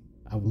think, wait,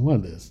 I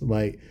won this.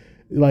 I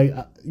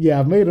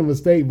made a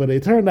mistake, but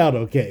it turned out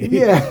okay.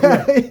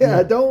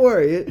 Yeah. Don't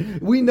worry.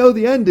 We know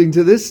the ending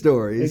to this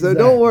story, so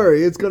don't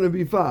worry. It's going to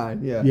be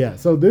fine. Yeah.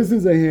 So this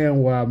is a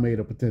hand where I made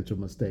a potential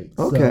mistake.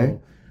 Okay.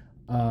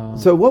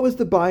 So what was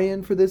the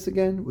buy-in for this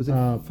again? Was it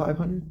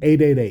 500?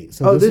 888.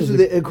 So this is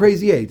the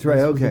Crazy Eights, right?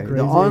 Okay.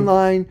 The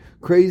online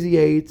Crazy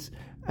Eights,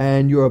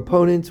 and your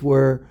opponents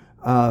were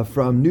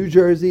from New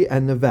Jersey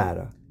and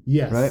Nevada.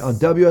 Yes. Right? On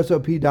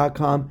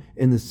WSOP.com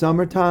in the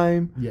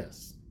summertime.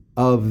 Yes.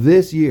 Of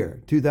this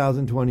year,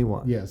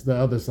 2021. Yes, the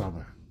other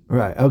summer.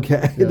 Right,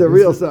 okay. The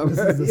real summer. This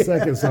is the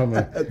second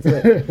summer. That's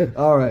it.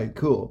 All right,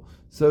 cool.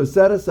 So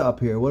set us up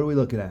here. What are we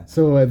looking at?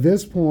 So at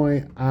this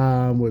point,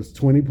 was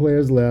 20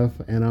 players left,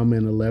 and I'm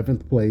in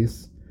 11th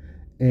place,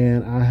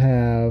 and I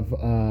have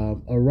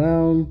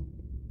around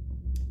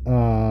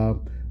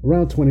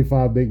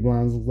 25 big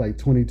blinds, like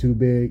 22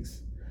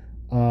 bigs.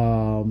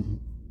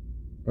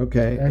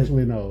 Okay.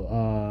 Actually,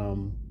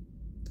 no.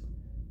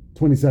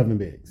 27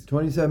 bigs.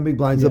 27 big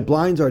blinds. Yeah. The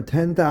blinds are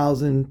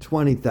 10,000,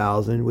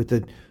 20,000 with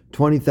the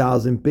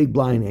 20,000 big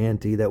blind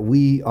ante that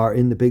we are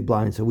in the big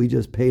blind. So we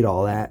just paid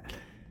all that.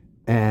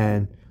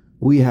 And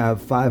we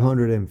have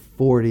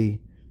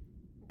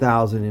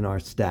 540,000 in our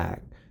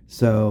stack.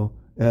 So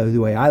the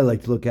way I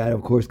like to look at it,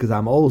 of course, because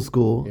I'm old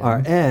school, Yeah.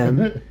 our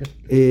M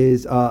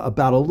is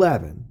about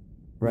 11,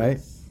 right?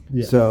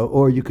 Yes. So,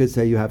 or you could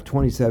say you have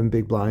 27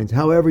 big blinds.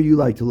 However you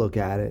like to look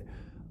at it,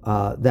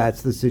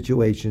 that's the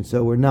situation.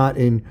 So we're not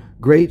in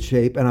great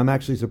shape, and I'm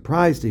actually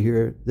surprised to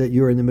hear that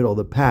you're in the middle of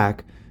the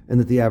pack and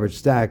that the average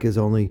stack is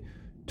only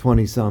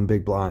 20-some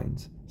big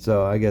blinds.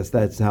 So I guess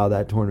that's how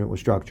that tournament was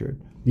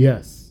structured.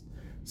 Yes.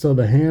 So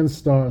the hand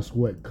starts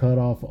with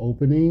cutoff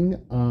opening.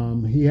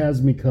 He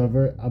has me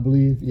covered, I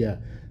believe. Yeah.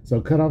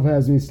 So cutoff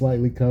has me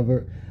slightly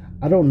covered.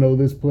 I don't know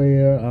this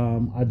player.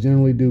 I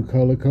generally do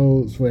color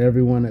codes for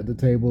everyone at the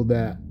table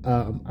that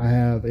I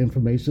have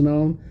information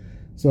on.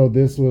 So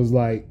this was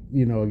like,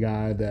 a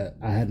guy that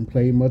I hadn't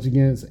played much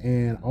against.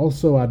 And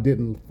also I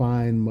didn't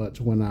find much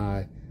when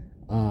I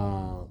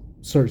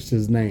searched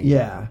his name.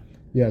 Yeah.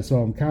 Yeah, so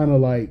I'm kind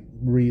of like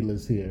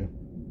readless here.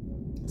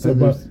 So,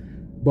 there's-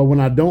 but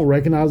when I don't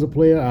recognize a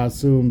player, I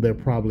assume they're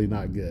probably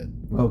not good.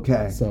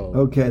 Okay. So-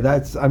 okay,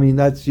 that's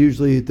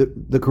usually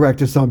the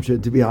correct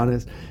assumption, to be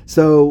honest.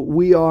 So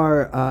we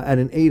are at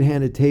an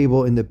 8-handed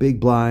table in the big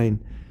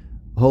blind,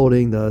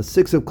 holding the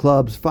 6 of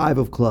clubs, 5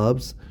 of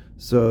clubs.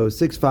 So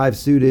 6-5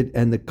 suited,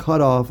 and the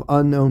cutoff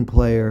unknown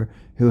player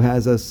who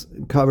has us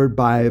covered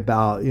by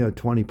about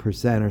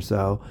 20% or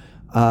so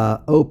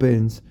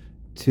opens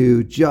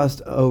to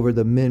just over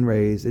the min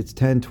raise. It's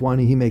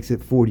 10-20. He makes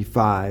it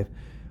 45.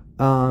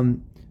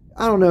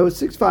 I don't know,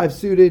 6-5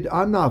 suited,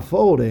 I'm not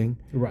folding.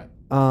 Right.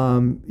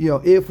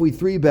 If we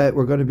 3-bet,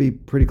 we're going to be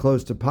pretty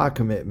close to pot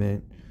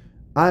commitment.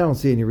 I don't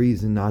see any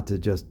reason not to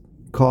just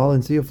call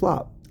and see a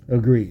flop.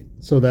 Agreed.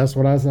 So that's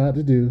what I decided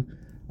to do.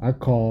 I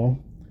call,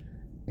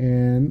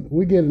 and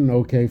we get an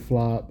okay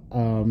flop.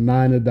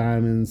 9 of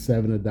diamonds,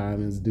 7 of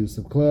diamonds, deuce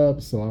of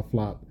clubs. So I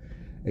flop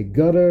a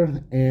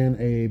gutter and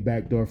a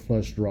backdoor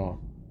flush draw.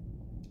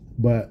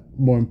 But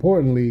more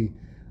importantly,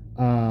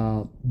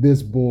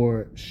 this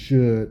board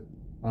should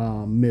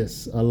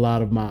miss a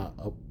lot of my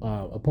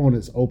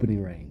opponent's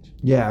opening range.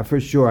 Yeah,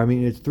 for sure. I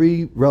mean, it's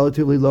 3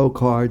 relatively low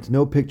cards,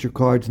 no picture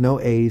cards, no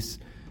ace.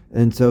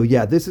 And so,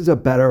 yeah, this is a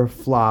better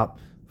flop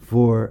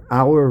for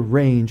our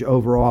range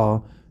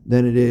overall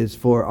than it is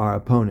for our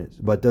opponents.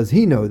 But does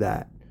he know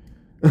that?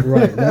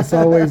 Right. That's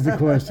always the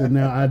question.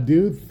 Now, I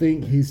do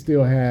think he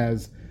still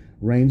has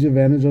range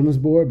advantage on this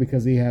board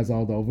because he has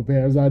all the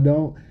overpairs I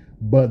don't.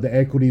 But the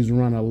equities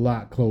run a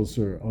lot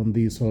closer on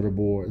these sort of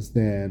boards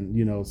than,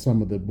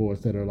 some of the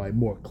boards that are like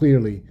more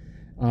clearly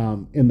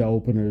in the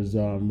opener's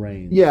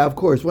range. Yeah, of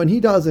course. When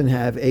he doesn't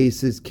have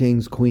aces,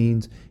 kings,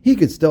 queens, he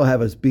could still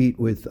have us beat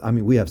with,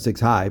 we have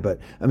 6 high, but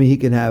he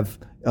can have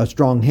a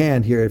strong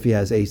hand here if he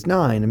has ace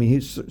 9.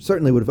 He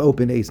certainly would have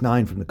opened ace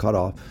 9 from the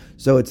cutoff.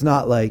 So it's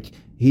not like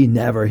he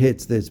never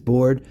hits this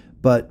board,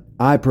 but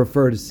I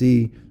prefer to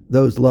see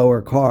those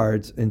lower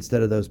cards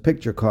instead of those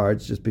picture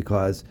cards just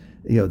because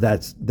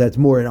that's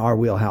more in our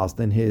wheelhouse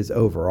than his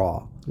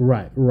overall.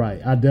 Right.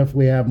 I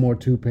definitely have more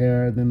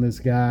 2-pair than this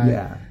guy.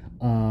 Yeah.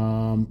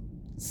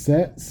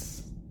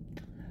 Sets.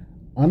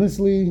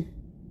 Honestly,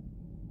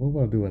 what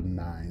will I do with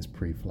 9s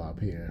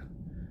pre-flop here?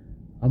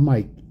 I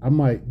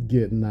might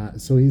get 9.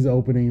 So he's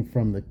opening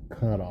from the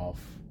cutoff.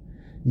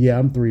 Yeah,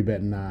 I'm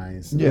 3-betting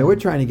 9s. Yeah, we're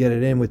trying to get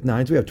it in with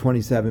 9s. We have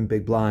 27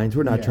 big blinds.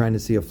 We're not trying to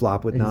see a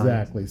flop with 9s.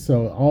 Exactly.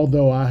 So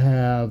although I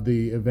have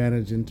the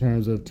advantage in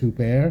terms of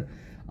 2-pair,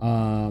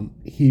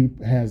 he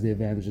has the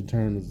advantage in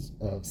terms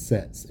of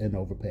sets and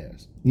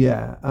overpairs.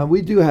 Yeah,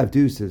 we do have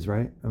deuces,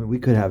 right? We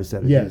could have a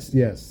set of deuces.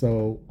 Yes.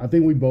 So I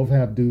think we both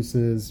have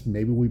deuces.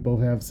 Maybe we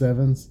both have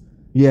 7s.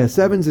 Yeah,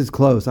 7s is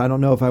close. I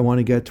don't know if I want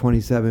to get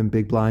 27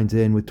 big blinds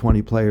in with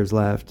 20 players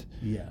left.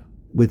 Yeah.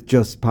 With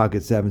just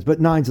pocket 7s, but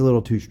 9's a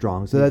little too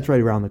strong, so that's right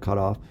around the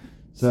cutoff.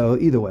 So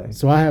either way.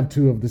 So I have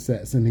 2 of the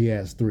sets, and he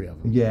has 3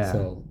 of them. Yeah.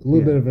 So a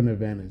little bit of an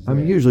advantage.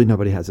 Usually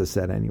nobody has a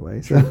set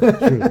anyway. So.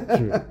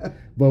 True.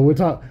 But we're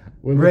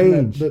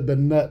range. At the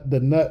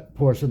nut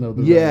portion of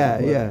the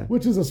range,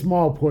 which is a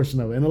small portion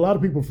of it, and a lot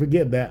of people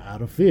forget that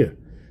out of fear.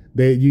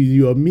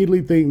 You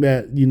immediately think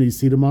that you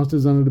see the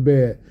monsters under the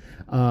bed.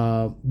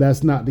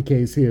 That's not the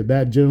case here.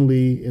 That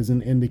generally is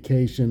an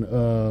indication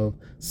of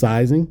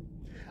sizing.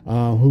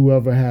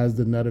 Whoever has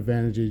the nut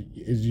advantage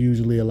is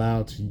usually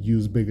allowed to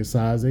use bigger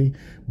sizing,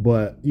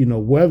 but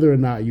whether or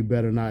not you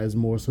bet or not is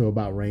more so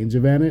about range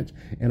advantage.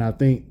 And I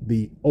think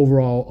the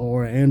overall,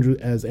 or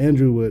as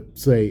Andrew would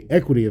say,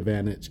 equity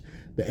advantage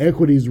the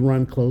equities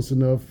run close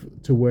enough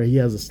to where he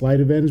has a slight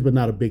advantage, but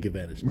not a big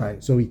advantage.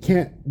 Right. So he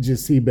can't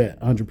just c-bet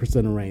 100%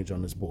 of range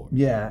on this board.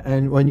 Yeah,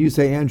 and when you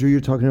say Andrew, you're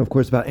talking, of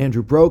course, about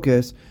Andrew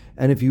Brokus.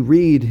 And if you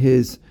read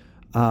his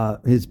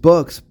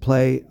books,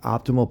 Play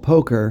Optimal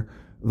Poker,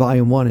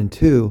 Volume 1 and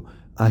 2,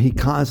 he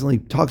constantly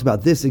talks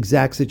about this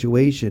exact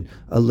situation,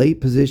 a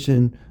late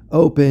position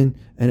open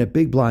and a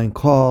big blind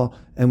call,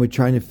 and we're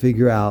trying to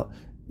figure out,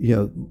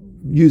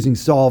 using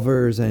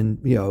solvers and,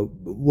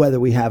 whether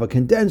we have a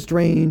condensed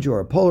range or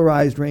a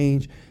polarized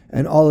range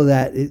and all of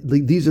that.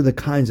 These are the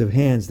kinds of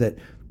hands that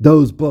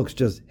those books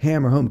just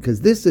hammer home,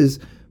 because this is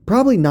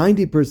probably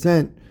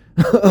 90%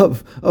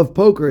 of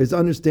poker is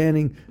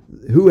understanding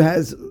who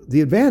has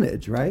the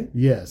advantage, right?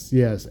 Yes.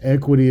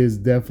 Equity is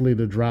definitely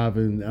the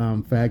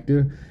driving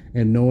factor,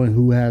 and knowing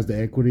who has the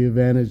equity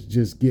advantage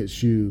just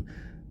gets you,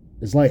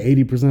 it's like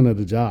 80% of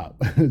the job.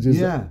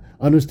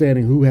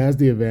 Understanding who has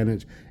the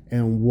advantage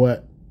and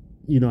what,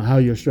 how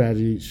your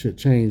strategy should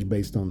change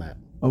based on that.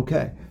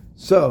 Okay.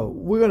 So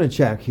we're going to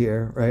check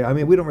here, right? I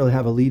mean, we don't really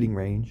have a leading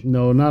range.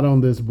 No, not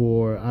on this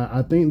board.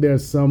 I think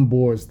there's some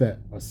boards that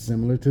are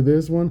similar to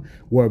this one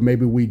where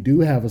maybe we do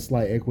have a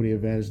slight equity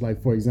advantage.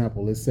 Like, for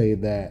example, let's say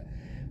that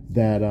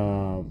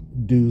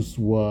deuce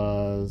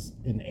was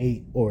an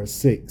 8 or a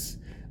 6.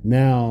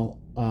 Now,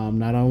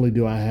 not only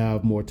do I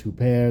have more 2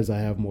 pairs, I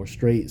have more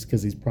straights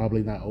because he's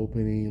probably not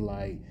opening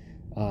like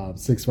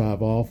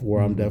 6-5 off,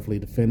 where I'm definitely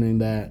defending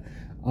that.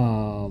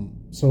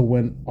 So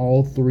when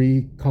all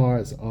 3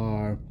 cards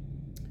are,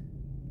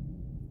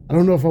 I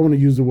don't know if I want to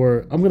use the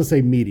word, I'm going to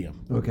say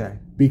medium. Okay.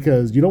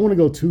 Because you don't want to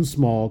go too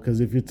small, because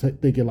if you're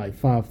thinking like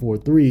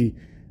 5-4-3,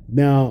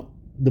 now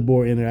the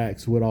board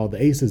interacts with all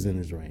the aces in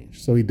his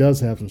range. So he does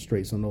have some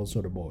straights on those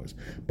sort of boards.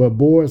 But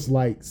boards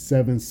like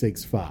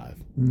 7-6-5,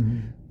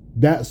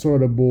 that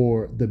sort of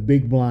board, the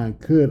big blind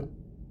could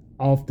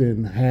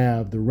often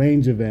have the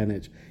range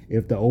advantage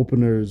if the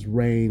opener's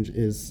range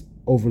is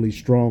overly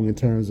strong in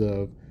terms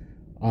of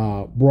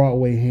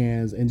Broadway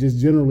hands and just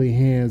generally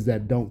hands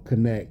that don't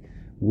connect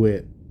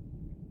with,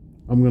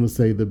 I'm going to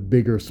say, the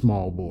bigger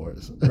small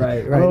boards.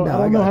 Right. I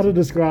don't know how to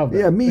describe that.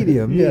 Yeah,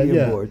 medium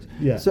boards.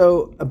 Yeah.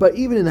 So, but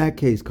even in that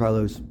case,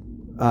 Carlos,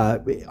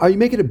 are you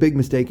making a big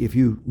mistake if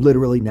you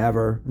literally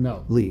never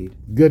lead?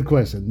 Good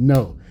question.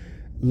 No.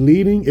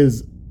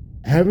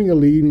 Having a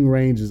leading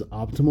range is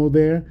optimal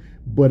there,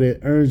 but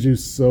it earns you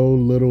so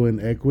little in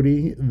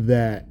equity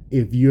that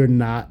if you're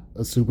not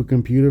a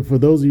supercomputer, for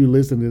those of you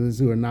listening to this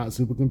who are not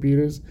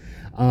supercomputers,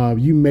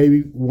 you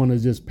maybe want to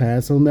just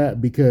pass on that,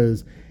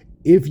 because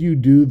if you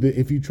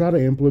try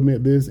to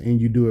implement this and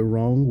you do it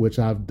wrong, which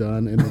I've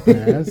done in the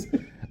past,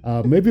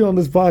 maybe on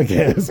this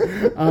podcast,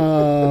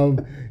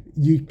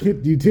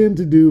 you tend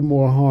to do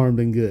more harm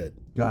than good.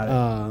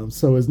 Got it.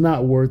 So it's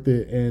not worth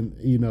it. And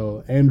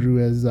Andrew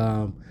has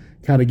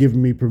kind of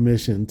given me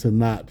permission to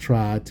not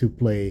try to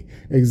play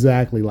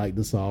exactly like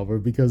the solver,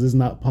 because it's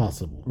not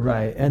possible.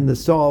 Right. And the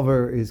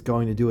solver is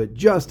going to do it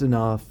just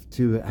enough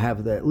to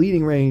have that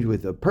leading range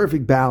with a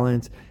perfect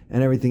balance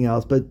and everything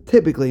else. But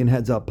typically in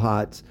heads up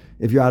pots,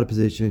 if you're out of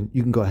position,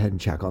 you can go ahead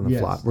and check on the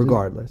flop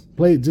regardless.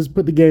 Just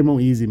put the game on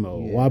easy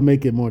mode. Yeah. Why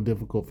make it more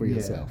difficult for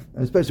yourself?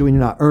 Especially when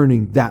you're not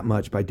earning that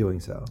much by doing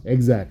so.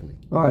 Exactly.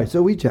 All right.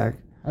 So we check.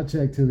 I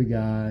check to the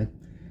guy,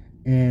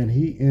 and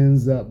he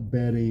ends up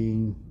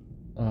betting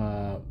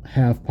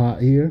half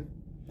pot here.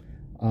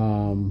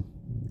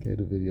 Okay,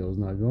 the video is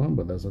not going,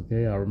 but that's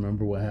okay. I'll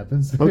remember what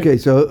happens. Okay,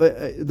 so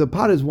the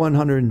pot is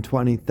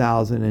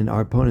 120,000, and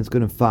our opponent's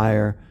going to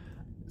fire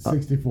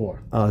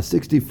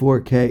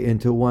 64K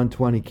into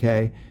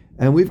 120K,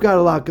 and we've got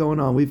a lot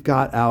going on. We've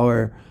got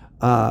our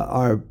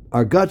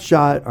gut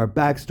shot, our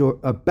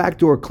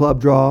backdoor club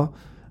draw.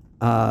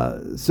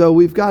 So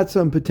we've got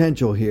some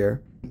potential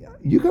here.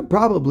 You could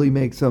probably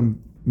make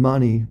some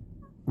money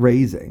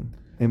raising,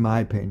 in my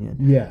opinion.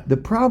 Yeah. The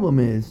problem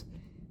is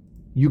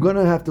you're going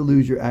to have to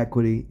lose your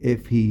equity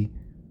if he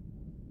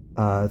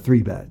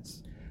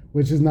 3-bets.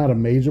 Which is not a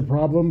major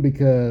problem,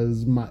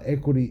 because my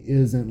equity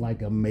isn't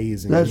like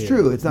amazing. That's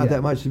true. It's not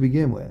that much to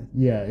begin with.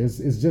 Yeah, it's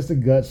just a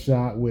gut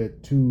shot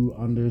with 2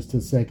 unders to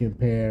second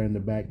pair and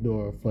the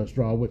backdoor flush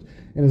draw, and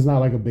it's not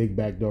like a big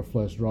backdoor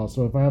flush draw.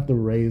 So if I have to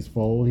raise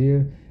fold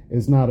here,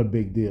 it's not a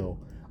big deal.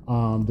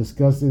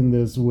 Discussing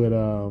this with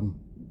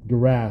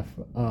Giraffe,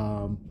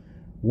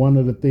 one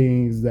of the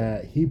things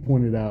that he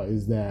pointed out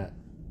is that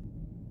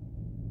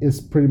it's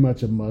pretty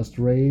much a must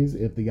raise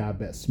if the guy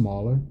bets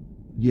smaller.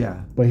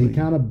 Yeah. But he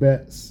kind of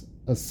bets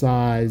a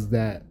size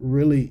that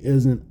really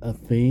isn't a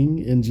thing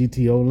in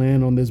GTO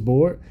land on this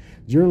board.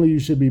 Generally, you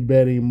should be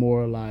betting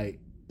more like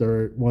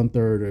 1/3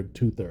 or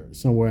 2/3,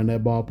 somewhere in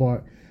that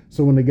ballpark.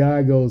 So when the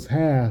guy goes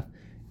half,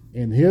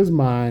 in his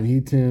mind,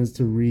 he tends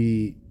to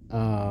read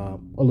a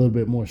little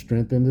bit more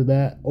strength into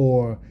that,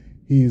 or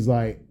he's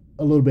like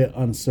a little bit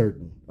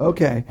uncertain.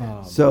 Okay,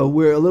 so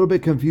we're a little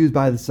bit confused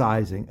by the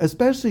sizing,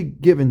 especially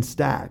given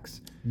stacks.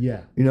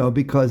 Yeah.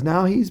 Because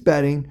now he's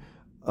betting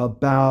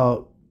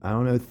about,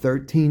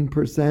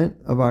 13%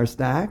 of our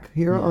stack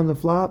here on the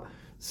flop.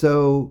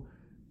 So,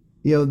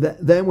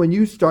 then when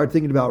you start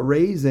thinking about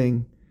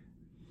raising,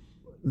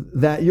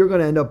 that you're going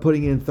to end up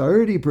putting in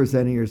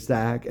 30% of your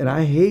stack. And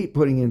I hate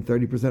putting in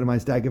 30% of my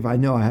stack if I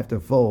know I have to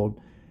fold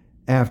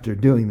after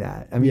doing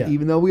that. I mean,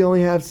 even though we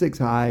only have 6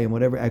 high and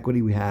whatever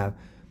equity we have,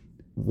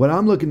 what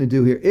I'm looking to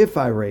do here, if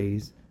I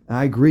raise, and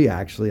I agree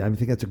actually, I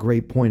think that's a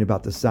great point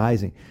about the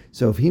sizing.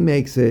 So if he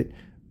makes it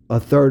a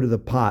third of the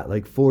pot,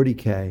 like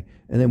 40K,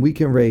 and then we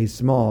can raise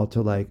small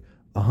to like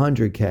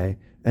 100K,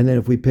 and then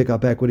if we pick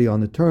up equity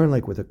on the turn,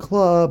 like with a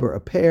club or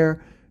a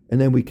pair, and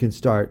then we can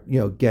start,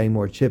 getting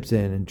more chips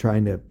in and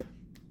trying to,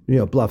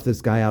 bluff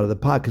this guy out of the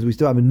pot, because we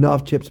still have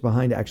enough chips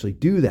behind to actually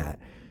do that.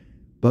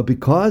 But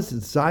because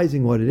it's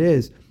sizing what it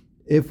is,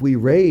 if we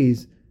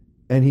raise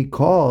and he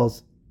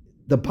calls,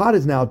 the pot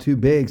is now too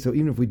big. So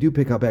even if we do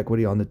pick up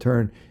equity on the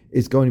turn,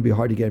 it's going to be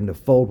hard to get him to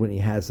fold when he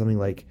has something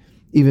like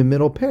even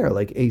middle pair,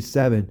 like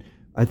ace-7,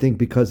 I think,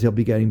 because he'll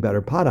be getting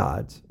better pot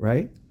odds,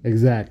 right?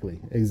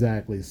 Exactly.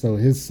 So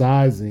his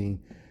sizing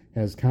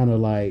has kind of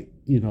like,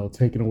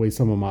 taken away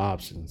some of my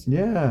options.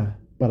 Yeah.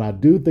 But I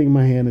do think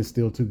my hand is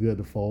still too good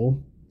to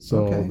fold.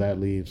 So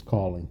that leaves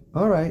calling.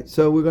 All right.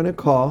 So we're going to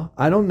call.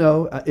 I don't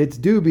know. It's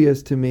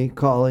dubious to me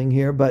calling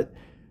here, but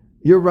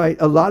you're right.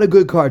 A lot of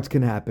good cards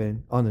can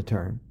happen on the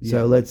turn. Yeah.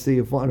 So let's see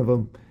if one of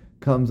them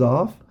comes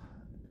off.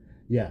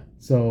 Yeah.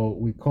 So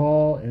we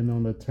call, and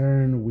on the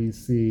turn we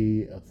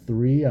see a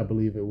 3. I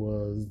believe it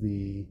was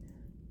the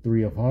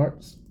 3 of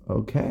hearts.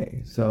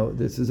 Okay. So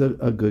this is a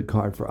good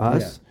card for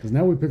us. Yeah, because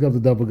now we pick up the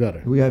double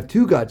gutter. We have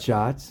 2 gut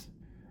shots.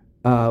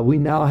 We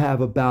now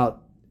have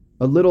about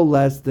a little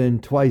less than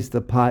twice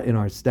the pot in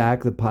our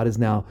stack. The pot is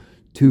now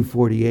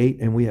 248,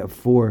 and we have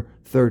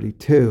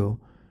 432.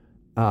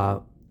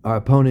 Our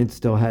opponent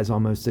still has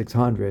almost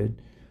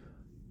 600.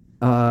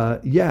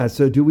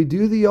 So do we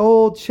do the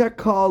old check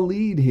call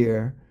lead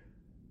here?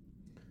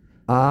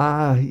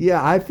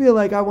 I feel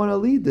like I want to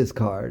lead this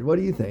card. What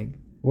do you think?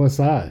 What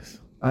size?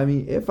 I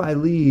mean, if I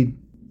lead,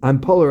 I'm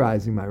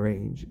polarizing my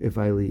range if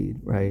I lead,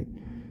 right?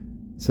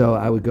 So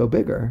I would go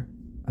bigger.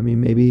 I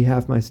mean, maybe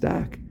half my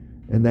stack.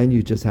 And then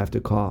you just have to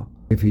call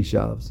if he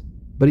shoves.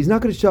 But he's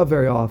not going to shove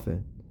very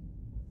often.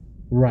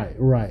 Right.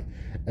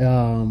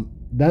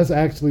 That's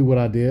actually what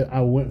I did.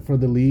 I went for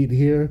the lead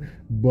here,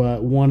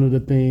 but one of the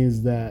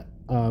things that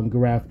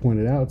Garaf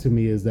pointed out to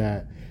me is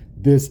that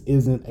this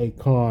isn't a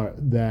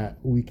card that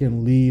we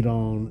can lead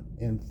on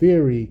in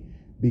theory,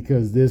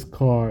 because this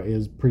card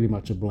is pretty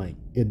much a blank.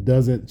 It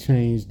doesn't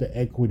change the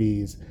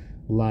equities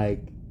like,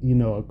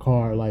 a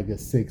card like a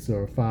 6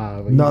 or a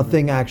 5.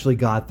 Nothing actually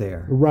got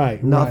there.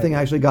 Right. Nothing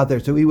actually got there.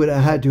 So he would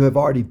have had to have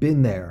already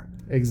been there.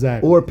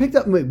 Exactly. Or picked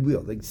up,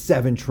 like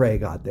 7 tray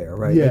got there,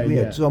 right? Yeah,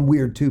 had some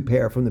weird 2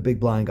 pair from the big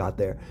blind got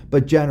there.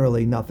 But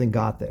generally, nothing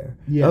got there.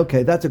 Yeah.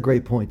 Okay, that's a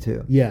great point,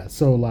 too. Yeah,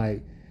 so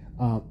like,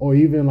 or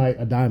even like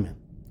a diamond.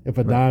 If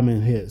a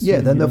diamond hits.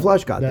 Yeah, then the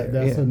flush got there.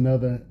 That's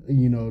another,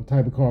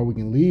 type of card we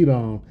can lead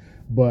on.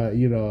 But,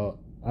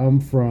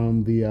 I'm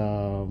from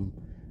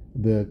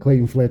the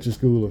Clayton Fletcher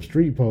School of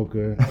Street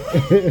Poker.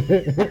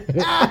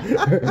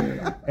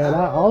 And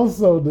I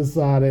also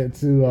decided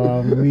to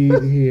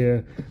lead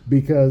here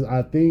because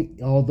I think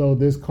although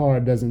this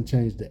card doesn't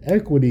change the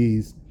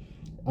equities,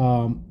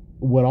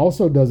 what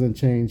also doesn't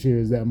change here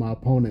is that my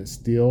opponent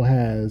still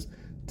has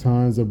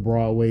tons of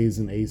broadways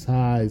and ace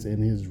highs in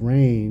his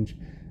range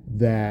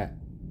that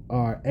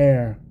are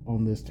air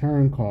on this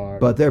turn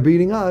card. But they're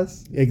beating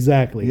us.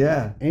 Exactly.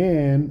 Yeah.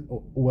 And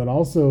what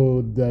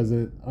also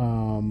doesn't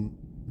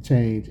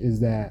change is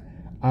that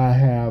I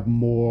have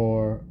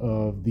more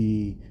of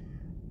the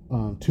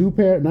 2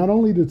 pair, not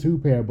only the 2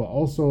 pair, but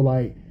also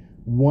like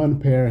 1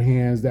 pair of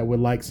hands that would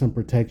like some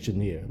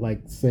protection here.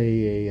 Like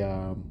say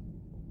a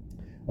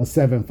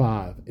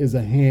 7-5 is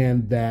a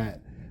hand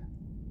that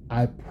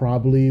I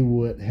probably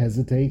would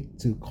hesitate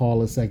to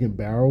call a second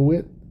barrel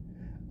with.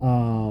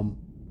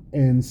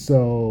 And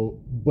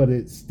so, but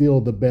it's still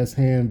the best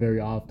hand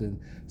very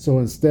often. So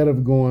instead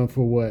of going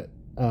for what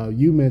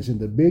you mentioned,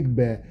 the big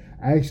bet,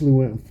 I actually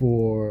went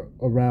for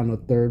around a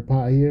third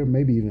pot here,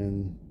 maybe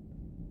even,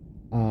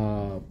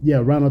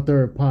 around a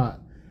third pot,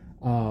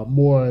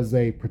 more as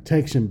a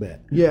protection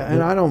bet. Yeah,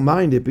 and I don't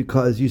mind it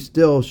because you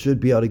still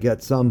should be able to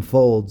get some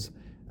folds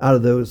out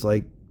of those,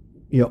 like,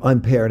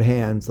 unpaired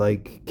hands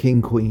like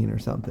king, queen or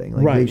something.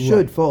 Like they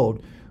should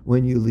fold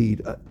when you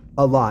lead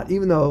a lot,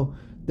 even though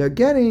they're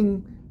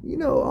getting,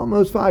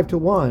 almost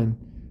 5-1.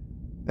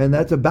 And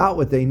that's about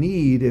what they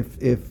need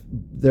if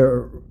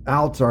their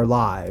outs are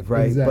live,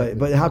 right? Exactly.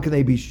 But how can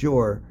they be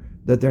sure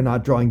that they're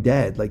not drawing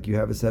dead like you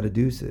have a set of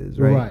deuces,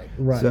 right?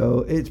 Right.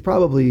 So it's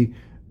probably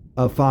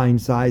a fine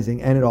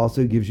sizing, and it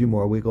also gives you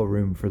more wiggle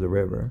room for the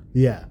river.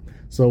 Yeah.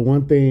 So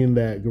one thing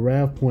that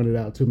Garaf pointed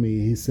out to me,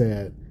 he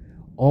said,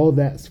 all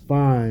that's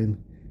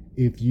fine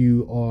if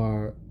you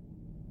are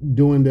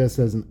doing this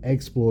as an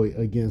exploit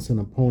against an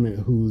opponent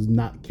who's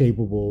not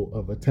capable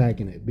of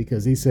attacking it.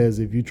 Because he says,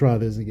 if you try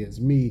this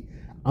against me,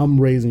 I'm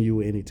raising you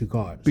with any 2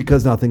 cards.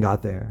 Because nothing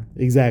got there.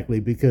 Exactly,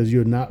 because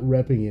you're not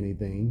repping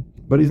anything.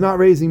 But he's not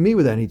raising me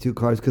with any 2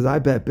 cards because I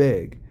bet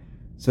big.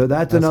 So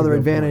that's another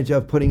advantage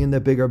of putting in the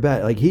bigger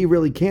bet. Like, he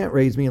really can't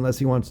raise me unless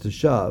he wants to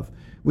shove,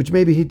 which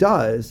maybe he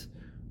does.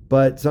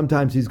 but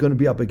sometimes he's going to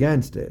be up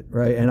against it,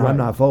 right? And I'm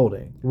not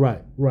folding.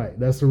 Right.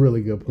 That's a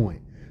really good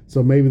point.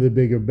 So maybe the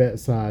bigger bet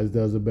size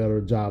does a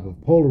better job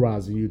of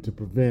polarizing you to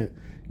prevent,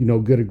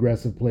 good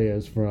aggressive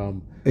players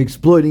from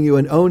exploiting you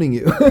and owning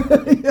you.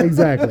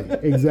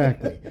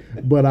 Exactly.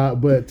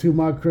 But to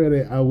my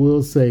credit, I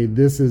will say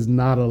this is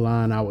not a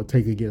line I would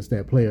take against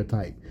that player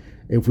type.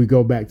 If we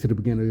go back to the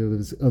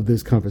beginning of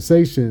this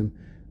conversation,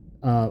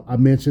 I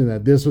mentioned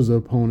that this was an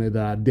opponent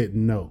that I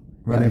didn't know.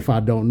 Right. And if I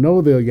don't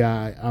know the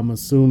guy, I'm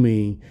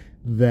assuming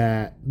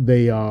that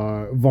they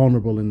are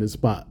vulnerable in this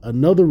spot.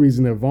 Another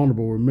reason they're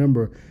vulnerable,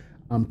 remember,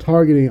 I'm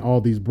targeting all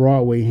these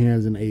Broadway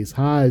hands and ace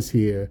highs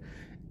here.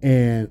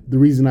 And the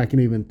reason I can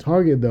even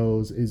target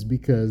those is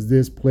because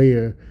this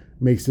player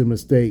makes a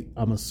mistake,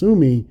 I'm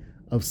assuming,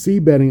 of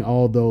c-betting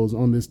all those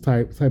on this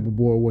type of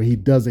board where he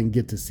doesn't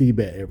get to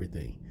c-bet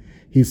everything.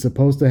 He's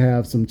supposed to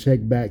have some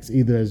checkbacks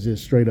either as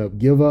just straight up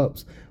give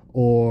ups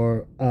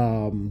or,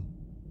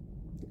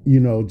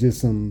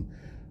 just some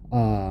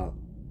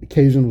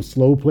occasional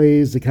slow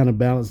plays to kind of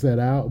balance that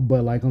out.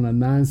 But like on a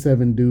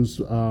 9-7 deuce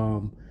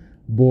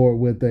board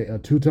with a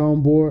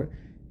two-tone board,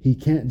 he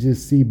can't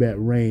just c-bet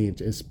range,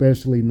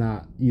 especially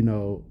not,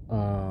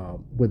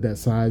 with that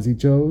size he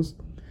chose.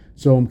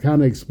 So I'm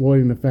kind of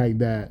exploiting the fact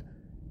that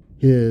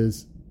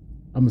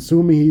I'm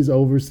assuming he's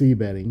over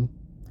c-betting,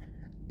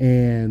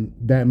 and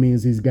that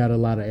means he's got a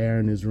lot of air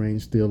in his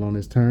range still on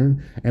his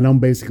turn. And I'm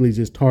basically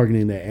just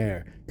targeting the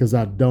air because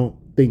I don't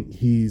think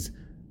he's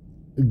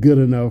good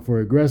enough or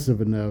aggressive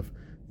enough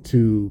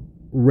to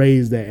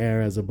raise the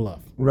air as a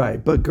bluff.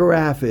 Right, but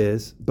Garaf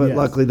is. But yes.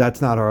 Luckily,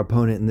 that's not our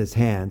opponent in this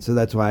hand, so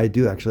that's why I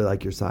do actually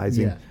like your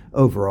sizing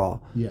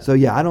overall. Yeah. So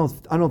yeah, I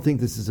don't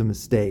think this is a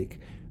mistake.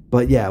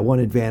 But yeah, one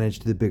advantage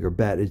to the bigger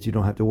bet is you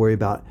don't have to worry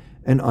about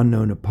an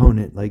unknown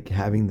opponent like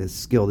having this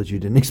skill that you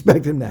didn't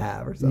expect him to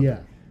have or something. Yeah.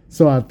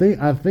 So I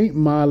think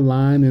my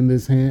line in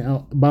this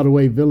hand. By the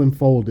way, villain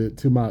folded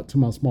to my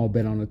small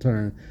bet on the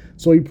turn,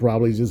 so he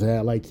probably just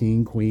had like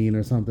king, queen,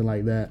 or something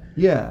like that.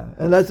 Yeah,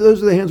 and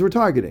those are the hands we're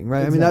targeting, right?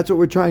 Exactly. I mean, that's what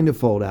we're trying to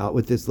fold out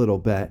with this little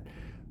bet.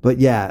 But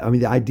yeah, I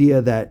mean, the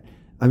idea that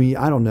I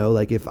don't know,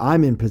 like if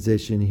I'm in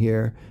position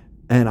here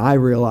and I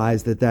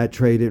realize that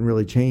trade didn't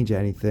really change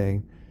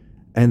anything,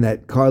 and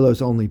that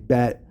Carlos only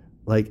bet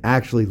like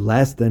actually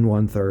less than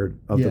 1/3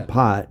 of the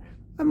pot,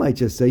 I might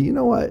just say, you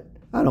know what?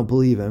 I don't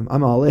believe him.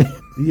 I'm all in.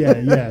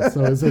 Yeah.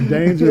 So it's a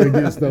danger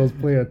against those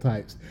player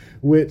types,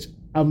 which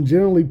I'm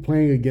generally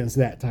playing against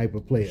that type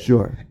of player.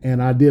 Sure.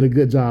 And I did a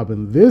good job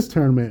in this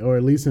tournament, or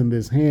at least in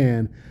this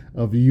hand,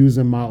 of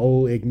using my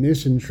old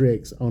ignition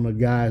tricks on a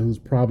guy who's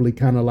probably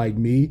kind of like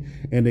me,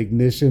 an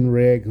ignition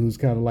reg who's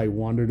kind of like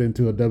wandered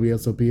into a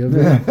WSOP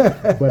event.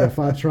 But if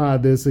I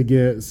tried this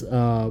against,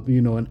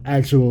 an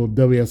actual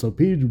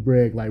WSOP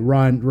reg, like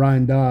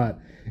Ryan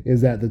Dodd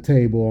is at the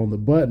table on the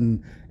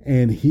button,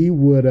 and he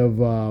would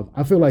have,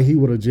 I feel like he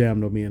would have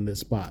jammed on me in this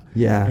spot.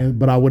 Yeah.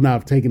 But I would not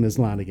have taken this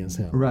line against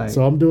him. Right.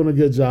 So I'm doing a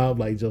good job,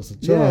 like Joseph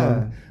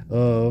Chung,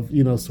 of,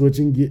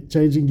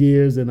 changing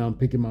gears, and I'm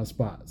picking my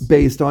spots.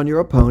 Based on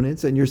your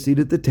opponents and your seat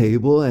at the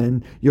table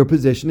and your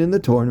position in the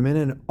tournament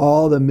and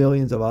all the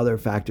millions of other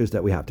factors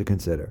that we have to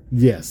consider.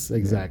 Yes,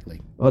 exactly.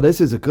 Yeah. Well,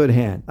 this is a good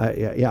hand. I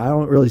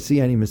don't really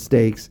see any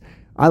mistakes.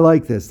 I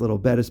like this little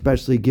bet,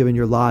 especially given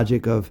your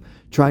logic of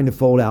trying to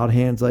fold out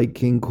hands like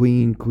king,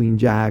 queen, queen,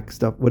 jack,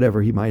 stuff,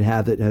 whatever he might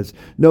have that has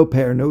no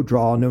pair, no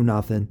draw, no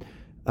nothing.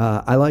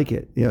 I like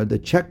it. The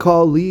check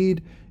call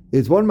lead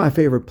is one of my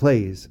favorite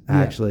plays,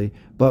 actually.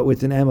 But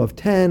with an M of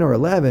 10 or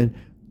 11,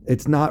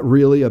 it's not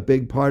really a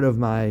big part of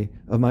my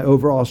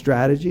overall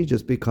strategy,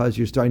 just because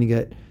you're starting to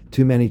get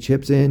too many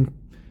chips in,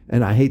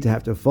 and I hate to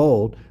have to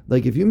fold.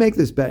 Like if you make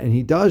this bet and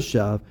he does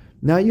shove,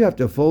 now you have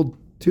to fold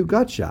 2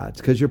 gut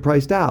shots because you're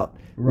priced out,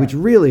 which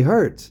really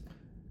hurts.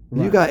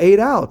 Right. You got 8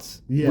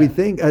 outs. Yeah. We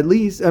think at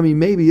least,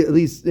 maybe at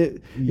least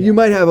you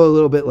might have a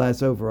little bit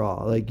less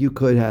overall. Like you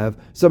could have,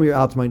 some of your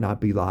outs might not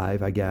be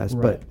live, I guess,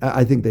 but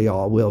I think they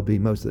all will be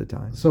most of the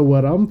time. So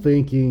what I'm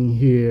thinking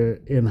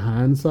here in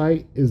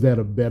hindsight is that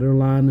a better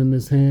line in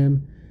this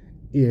hand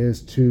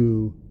is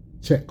to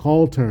check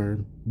call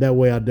turn. That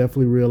way I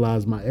definitely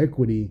realize my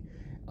equity.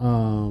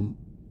 And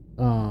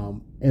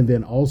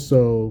then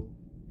also,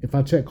 if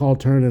I check call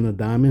turn and a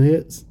diamond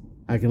hits,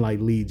 I can like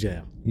lead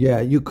jam.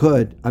 Yeah, you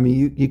could.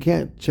 You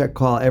can't check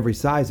call every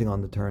sizing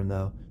on the turn,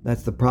 though.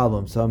 That's the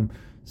problem. Some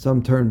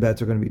turn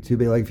bets are going to be too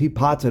big. Like if he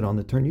pots it on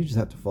the turn, you just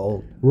have to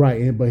fold.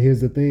 Right, but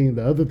here's the thing.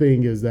 The other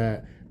thing is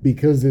that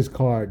because this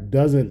card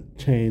doesn't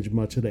change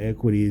much of the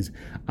equities,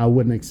 I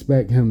wouldn't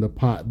expect him to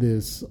pot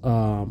this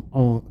I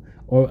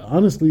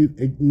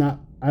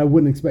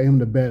wouldn't expect him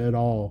to bet at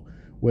all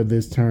with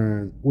this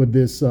turn, with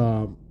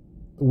a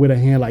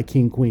hand like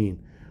king queen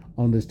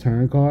on this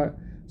turn card.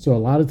 So a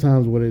lot of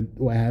times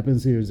what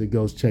happens here is it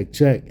goes check,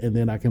 and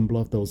then I can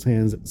bluff those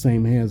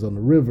same hands on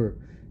the river,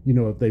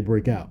 if they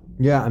break out.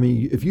 Yeah,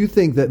 if you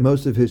think that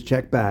most of his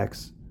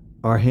checkbacks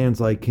are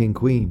hands like king,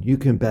 queen, you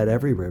can bet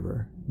every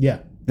river. Yeah.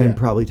 And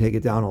probably take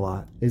it down a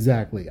lot.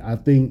 Exactly. I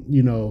think,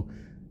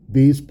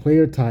 these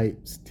player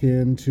types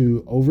tend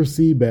to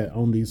oversee bet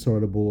on these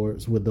sort of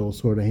boards with those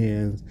sort of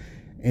hands,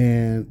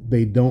 and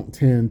they don't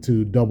tend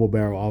to double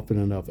barrel often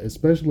enough,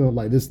 especially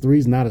like this 3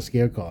 is not a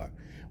scare card.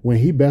 When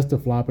he bets the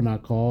flop and I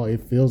call,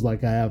 it feels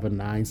like I have a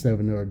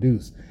 9-7 or a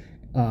deuce.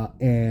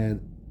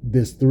 And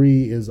this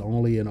 3 is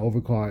only an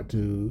overcard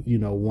to,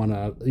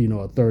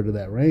 a third of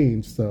that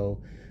range.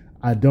 So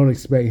I don't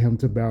expect him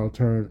to barrel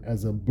turn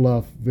as a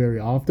bluff very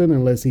often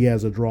unless he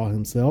has a draw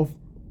himself.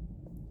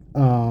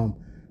 I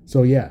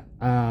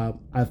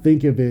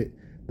think if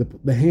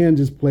the hand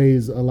just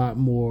plays a lot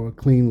more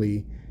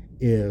cleanly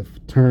if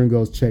turn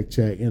goes check,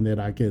 and then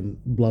I can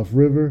bluff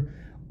river,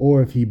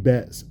 or if he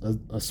bets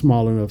a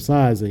small enough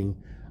sizing,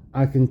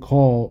 I can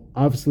call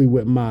obviously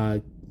with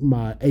my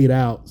 8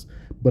 outs,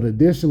 but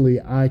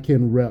additionally I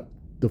can rep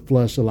the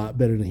flush a lot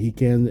better than he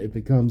can if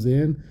it comes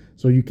in.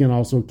 So you can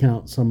also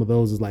count some of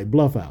those as like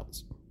bluff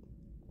outs.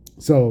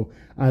 So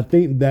I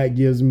think that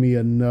gives me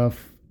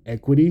enough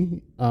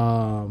equity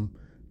to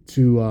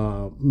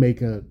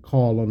make a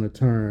call on the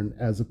turn,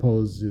 as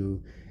opposed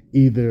to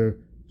either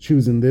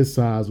choosing this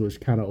size, which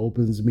kind of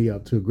opens me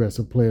up to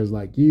aggressive players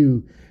like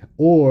you,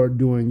 or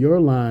doing your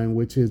line,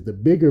 which is the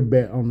bigger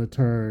bet on the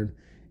turn.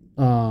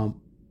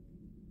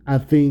 I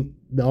think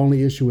the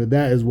only issue with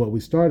that is what we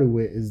started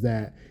with, is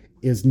that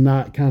it's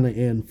not kind of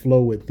in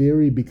flow with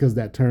theory because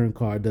that turn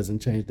card doesn't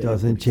change.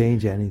 Doesn't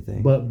change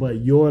anything.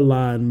 But your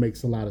line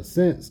makes a lot of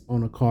sense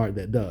on a card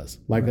that does,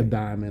 like a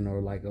diamond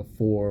or like a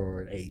 4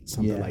 or an 8,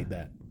 something like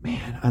that.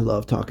 Man, I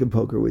love talking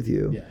poker with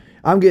you. Yeah.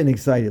 I'm getting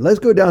excited. Let's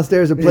go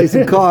downstairs and play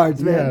some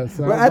cards, man.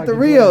 Yeah, we're at the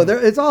Rio.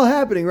 It's all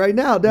happening right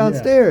now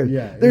downstairs.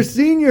 There's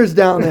seniors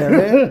down there,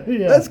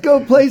 man. Let's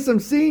go play some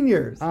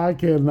seniors. I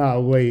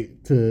cannot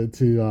wait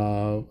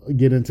to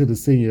get into the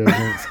senior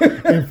events.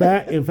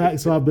 in fact,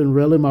 so I've been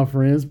reeling my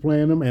friends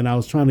playing them, and I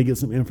was trying to get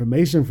some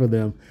information for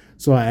them.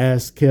 So I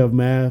asked Kev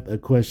Math a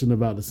question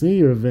about the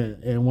senior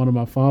event, and one of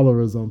my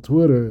followers on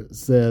Twitter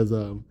says,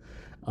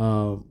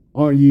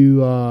 aren't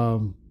you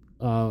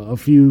a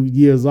few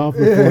years off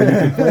before you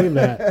can play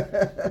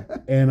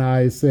that? And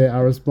I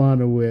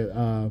responded with,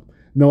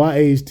 no, I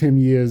aged 10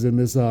 years in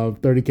this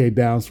 30K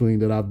downswing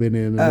that I've been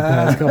in the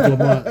past couple of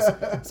months.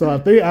 So I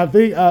think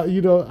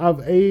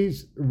I've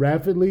aged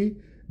rapidly,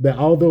 that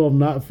although I'm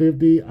not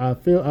 50, I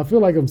feel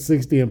like I'm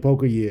 60 in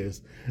poker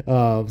years.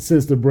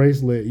 Since the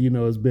bracelet,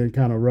 has been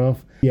kind of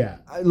rough. Yeah.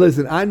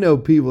 Listen, I know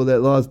people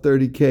that lost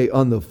 30K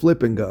on the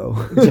flip and go.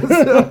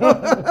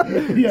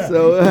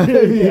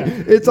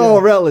 It's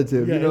all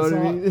relative. You know what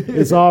I mean?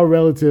 It's all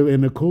relative.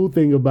 And the cool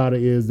thing about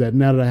it is that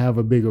now that I have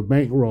a bigger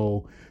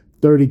bankroll,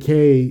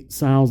 30K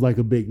sounds like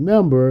a big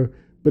number,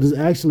 but it's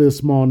actually a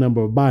small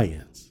number of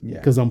buy-ins.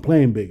 Because I'm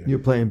playing bigger. You're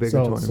playing bigger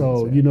tournaments.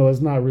 So,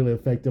 it's not really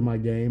affecting my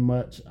game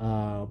much.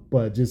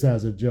 But just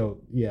as a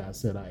joke, I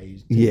said I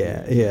aged.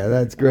 Yeah,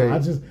 that's great.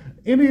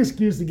 Any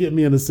excuse to get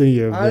me in the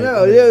senior event. I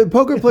know. Yeah,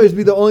 poker players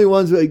be the only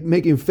ones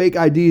making fake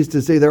IDs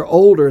to say they're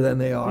older than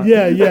they are.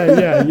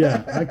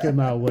 Yeah. I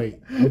cannot wait.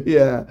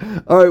 Yeah.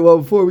 All right. Well,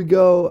 before we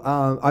go,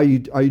 are you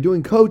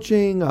doing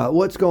coaching?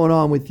 What's going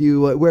on with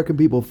you? Where can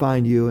people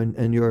find you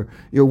and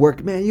your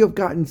work? Man, you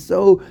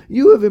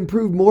have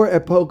improved more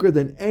at poker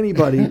than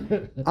anybody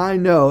I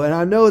know. And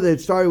I know that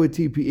it started with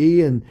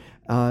TPE and,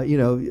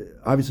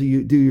 obviously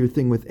you do your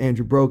thing with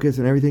Andrew Brokus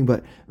and everything,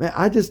 but man,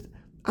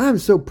 I'm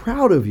so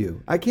proud of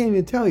you. I can't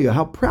even tell you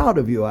how proud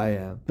of you I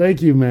am.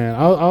 Thank you, man.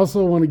 I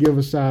also want to give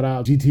a shout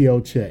out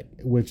GTO Check,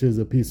 which is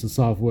a piece of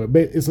software.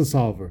 It's a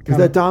solver. Is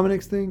that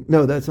Dominic's thing?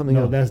 No, that's something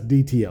else. No, that's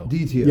DTO.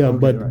 DTO. Yeah,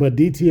 okay, but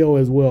DTO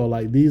as well.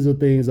 Like, these are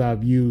things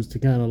I've used to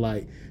kind of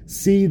like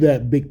see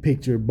that big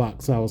picture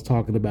box I was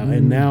talking about.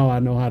 And now I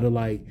know how to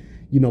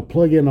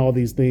plug in all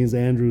these things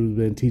Andrew's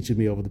been teaching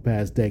me over the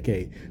past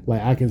decade.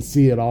 Like, I can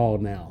see it all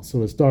now.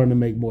 So it's starting to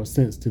make more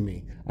sense to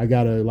me. I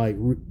got to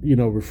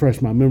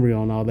refresh my memory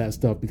on all that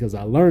stuff because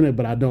I learn it,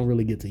 but I don't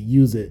really get to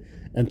use it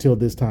until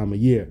this time of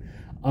year.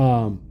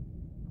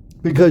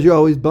 Because you're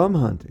always bum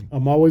hunting.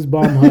 I'm always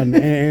bum hunting.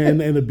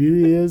 and the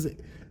beauty is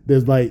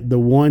there's like the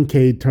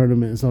 1K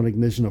tournaments on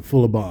Ignition are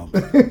full of bombs,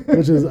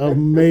 which is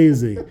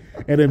amazing.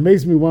 And it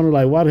makes me wonder,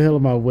 like, why the hell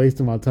am I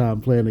wasting my time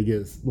playing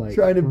against, like,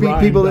 trying to beat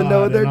Ryan people that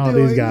know what they're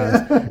doing? These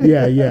guys.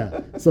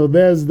 Yeah. So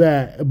there's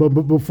that. But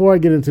before I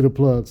get into the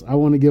plugs, I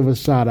want to give a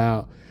shout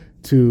out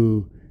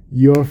to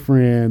your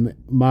friend,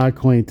 my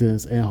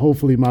acquaintance, and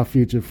hopefully my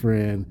future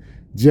friend,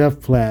 Jeff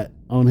Platt,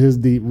 on his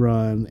deep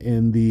run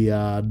in the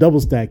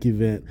double stack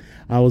event.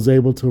 I was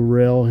able to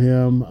rail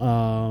him.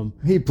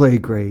 He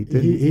played great.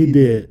 He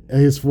did.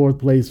 His 4th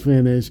place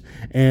finish.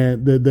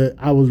 And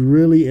I was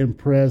really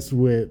impressed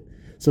with,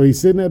 so he's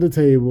sitting at the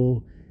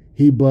table,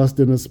 he busts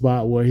in a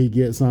spot where he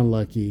gets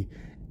unlucky.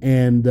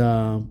 And,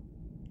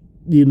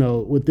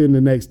 within the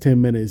next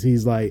 10 minutes,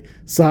 he's like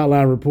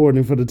sideline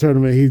reporting for the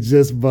tournament. He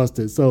just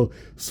busted. So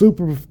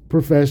super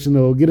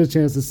professional. Get a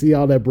chance to see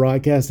all that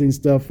broadcasting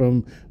stuff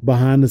from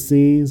behind the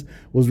scenes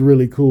was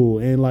really cool.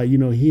 And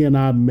he and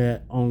I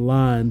met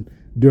online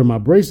during my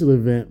bracelet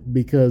event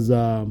because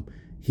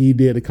he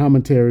did a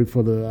commentary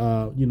for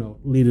the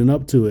leading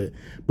up to it.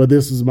 But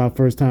this was my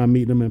first time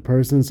meeting him in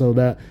person, so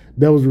that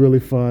was really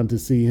fun to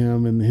see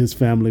him, and his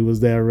family was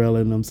there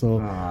railing him. So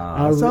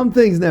some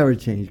things never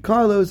change.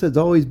 Carlos has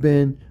always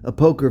been a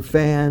poker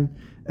fan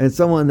and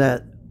someone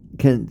that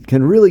can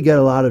really get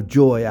a lot of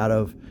joy out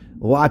of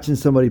watching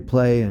somebody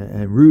play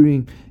and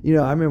rooting. I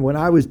remember when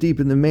I was deep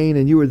in the main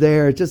and you were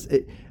there.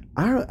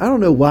 I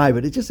don't know why,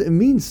 but it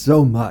means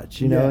so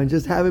much, and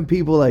just having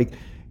people like.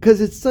 Because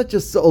it's such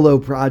a solo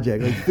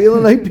project, like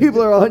feeling like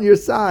people are on your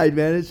side,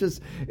 man.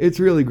 It's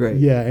really great.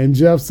 Yeah, and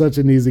Jeff's such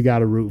an easy guy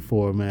to root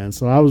for, man.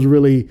 So I was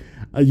really,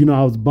 I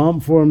was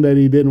bummed for him that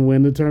he didn't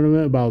win the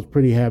tournament, but I was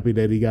pretty happy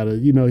that he got a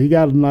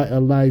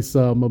nice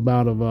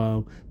amount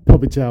of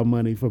puppy child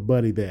money for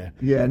Buddy there.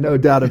 Yeah, no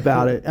doubt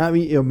about it. I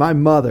mean, my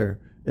mother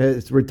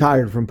is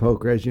retired from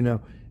poker, as you know,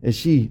 and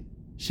she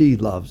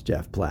loves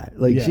Jeff Platt.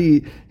 Like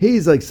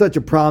he's like such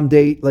a prom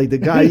date, like the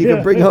guy you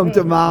can bring home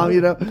to mom.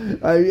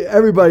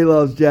 Everybody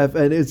loves Jeff,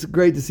 and it's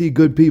great to see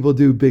good people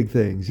do big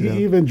things. He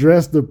even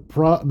dressed the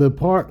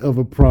part of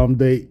a prom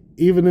date.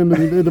 Even in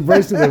the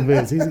bracelet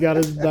events, he's got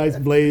his nice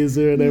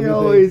blazer and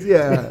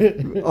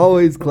everything.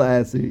 Always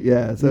classy.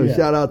 Yeah. So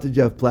shout out to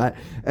Jeff Platt.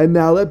 And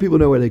now let people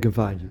know where they can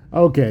find you.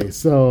 Okay,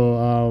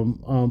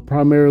 so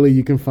primarily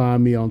you can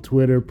find me on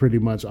Twitter pretty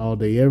much all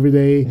day, every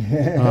day.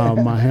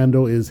 My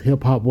handle is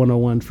Hip Hop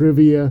 101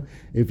 Trivia.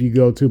 If you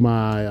go to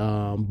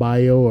my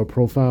bio or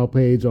profile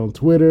page on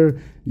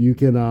Twitter, you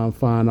can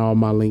find all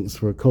my links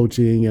for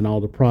coaching and all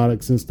the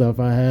products and stuff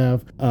I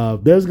have.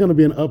 There's going to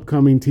be an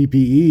upcoming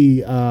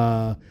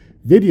TPE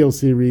video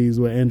series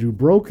where Andrew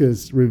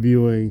Brokus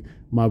reviewing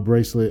my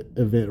bracelet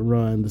event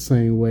run the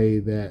same way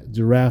that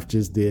Giraffe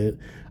just did.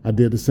 I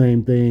did the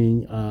same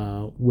thing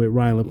with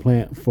Ryan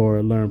LaPlante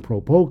for Learn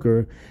Pro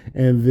Poker.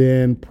 And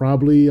then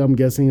probably, I'm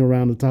guessing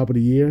around the top of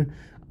the year,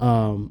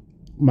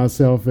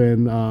 myself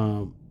and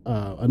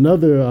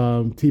another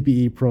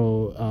TPE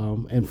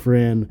pro and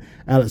friend,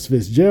 Alex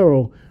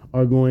Fitzgerald,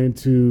 are going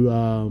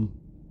to,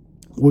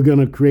 we're going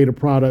to create a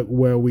product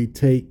where we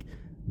take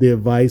the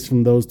advice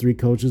from those three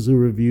coaches who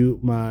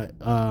reviewed my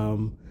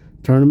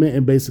tournament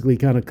and basically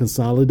kind of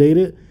consolidate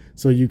it.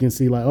 So you can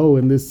see like,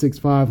 in this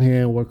 6-5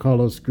 hand where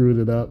Carlos screwed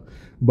it up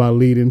by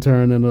leading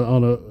turn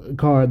on a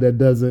card that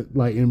doesn't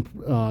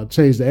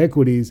change the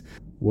equities.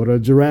 What are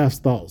Giraffe's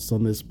thoughts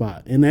on this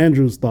spot, and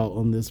Andrew's thought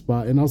on this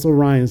spot, and also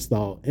Ryan's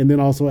thought, and then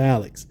also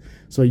Alex.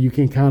 So you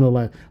can kind of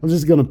I'm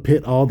just going to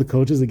pit all the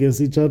coaches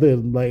against each other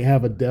and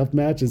have a death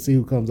match and see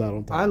who comes out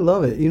on top. I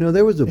love it.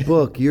 There was a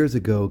book years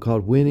ago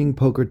called Winning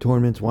Poker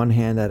Tournaments One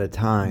Hand at a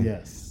Time.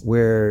 Yes.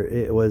 Where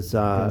it was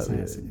that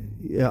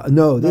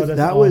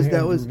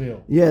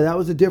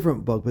was a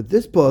different book. But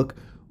this book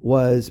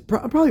was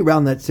probably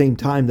around that same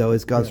time though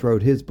as Gus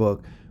wrote his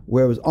book,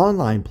 where it was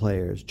online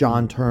players,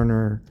 John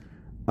Turner,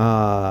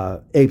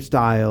 Ape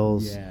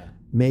Styles,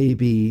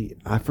 maybe,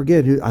 I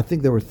forget who, I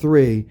think there were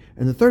three,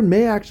 and the third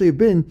may actually have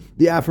been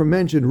the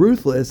aforementioned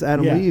Ruthless,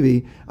 Adam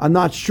Levy. I'm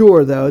not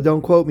sure though,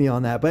 don't quote me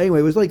on that. But anyway,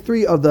 it was like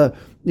three of the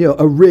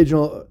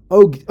original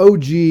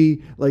OG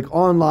like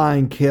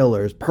online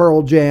killers,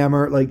 Pearl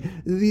Jammer, like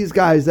these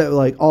guys that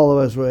like all of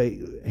us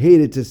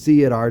hated to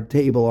see at our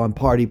table on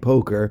Party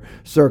Poker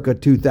circa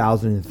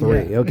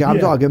 2003. Okay, I'm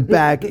talking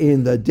back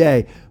in the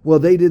day. Well,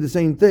 they did the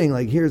same thing.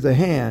 Like, here's a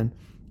hand,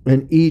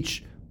 and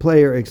each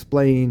player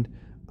explained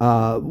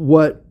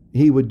what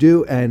he would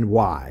do and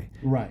why.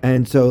 Right.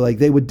 And so like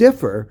they would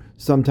differ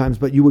sometimes,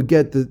 but you would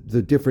get the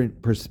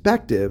different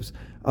perspectives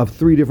of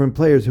three different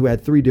players who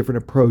had three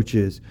different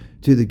approaches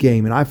to the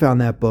game. And I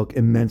found that book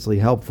immensely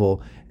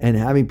helpful. And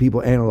having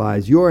people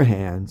analyze your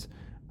hands,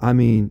 I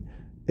mean,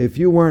 if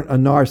you weren't a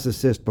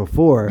narcissist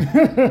before,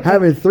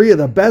 having three of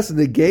the best in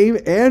the game,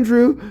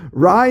 Andrew,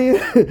 Ryan,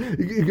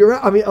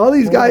 I mean, all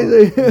these guys,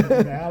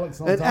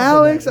 and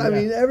Alex, I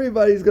mean,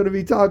 everybody's going to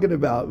be talking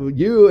about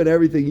you and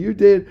everything you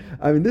did.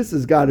 I mean, this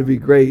has got to be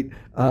great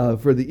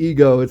for the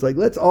ego. It's like,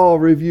 let's all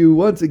review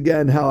once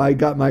again how I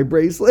got my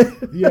bracelet.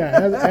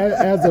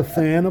 As a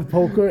fan of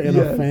poker and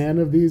a fan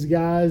of these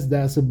guys,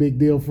 that's a big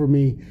deal for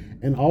me.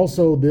 And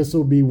also, this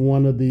will be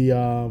one of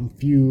the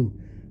few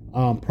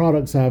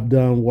products I've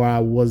done where I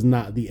was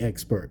not the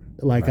expert.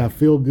 Like, right. I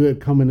feel good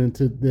coming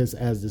into this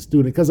as a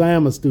student, because I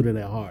am a student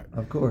at heart.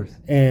 Of course.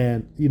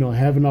 And,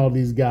 having all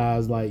these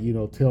guys, like,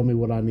 tell me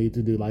what I need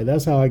to do. Like,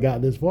 that's how I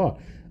got this far.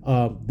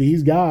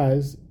 These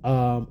guys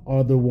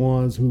are the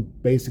ones who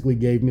basically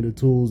gave me the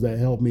tools that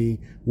helped me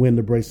win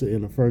the bracelet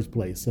in the first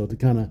place. So to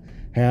kind of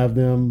have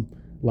them,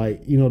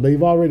 like,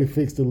 they've already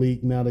fixed the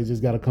leak. Now they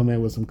just got to come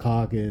in with some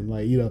caulk and,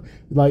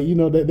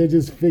 they're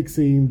just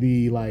fixing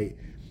the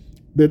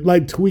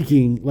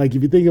tweaking. Like,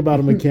 if you think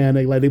about a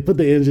mechanic, like, they put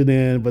the engine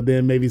in, but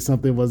then maybe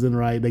something wasn't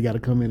right. They got to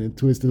come in and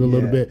twist it a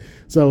little bit.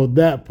 So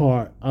that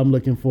part, I'm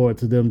looking forward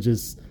to them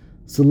just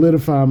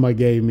solidifying my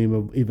game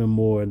even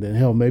more. And then,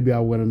 hell, maybe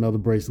I'll win another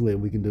bracelet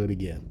and we can do it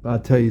again. I'll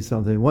tell you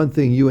something. One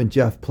thing you and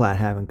Jeff Platt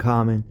have in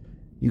common,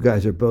 you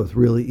guys are both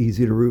really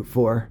easy to root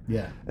for.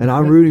 Yeah. And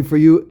I'm rooting for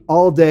you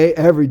all day,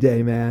 every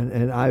day, man.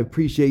 And I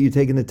appreciate you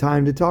taking the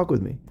time to talk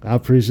with me. I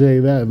appreciate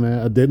that, man.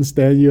 I didn't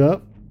stand you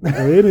up. or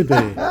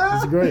anything.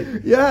 It's great.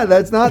 Yeah,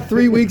 that's not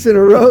 3 weeks in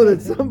a row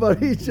that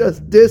somebody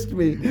just dissed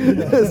me.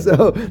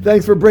 So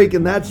thanks for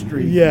breaking that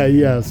streak.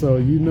 Yeah. So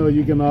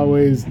you can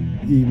always,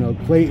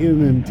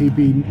 Clayton and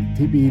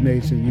TPE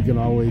Nation, you can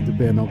always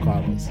depend on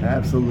Carlos.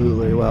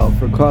 Absolutely. Well,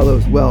 for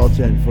Carlos Welch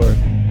and for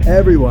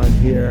everyone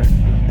here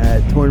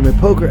at Tournament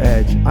Poker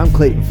Edge, I'm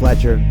Clayton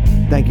Fletcher.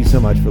 Thank you so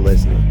much for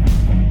listening.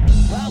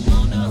 I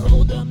wanna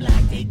hold them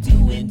like they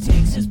do in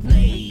Texas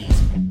plays.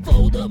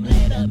 Fold them,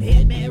 let them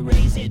hit me,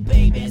 raise it,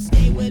 baby,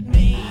 stay with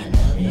me.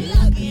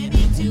 Luck and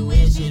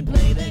intuition,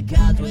 play the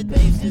cards with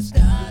babes to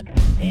start.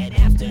 And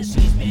after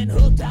she's been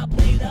hooked, I'll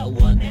play the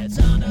one that's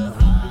on her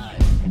heart.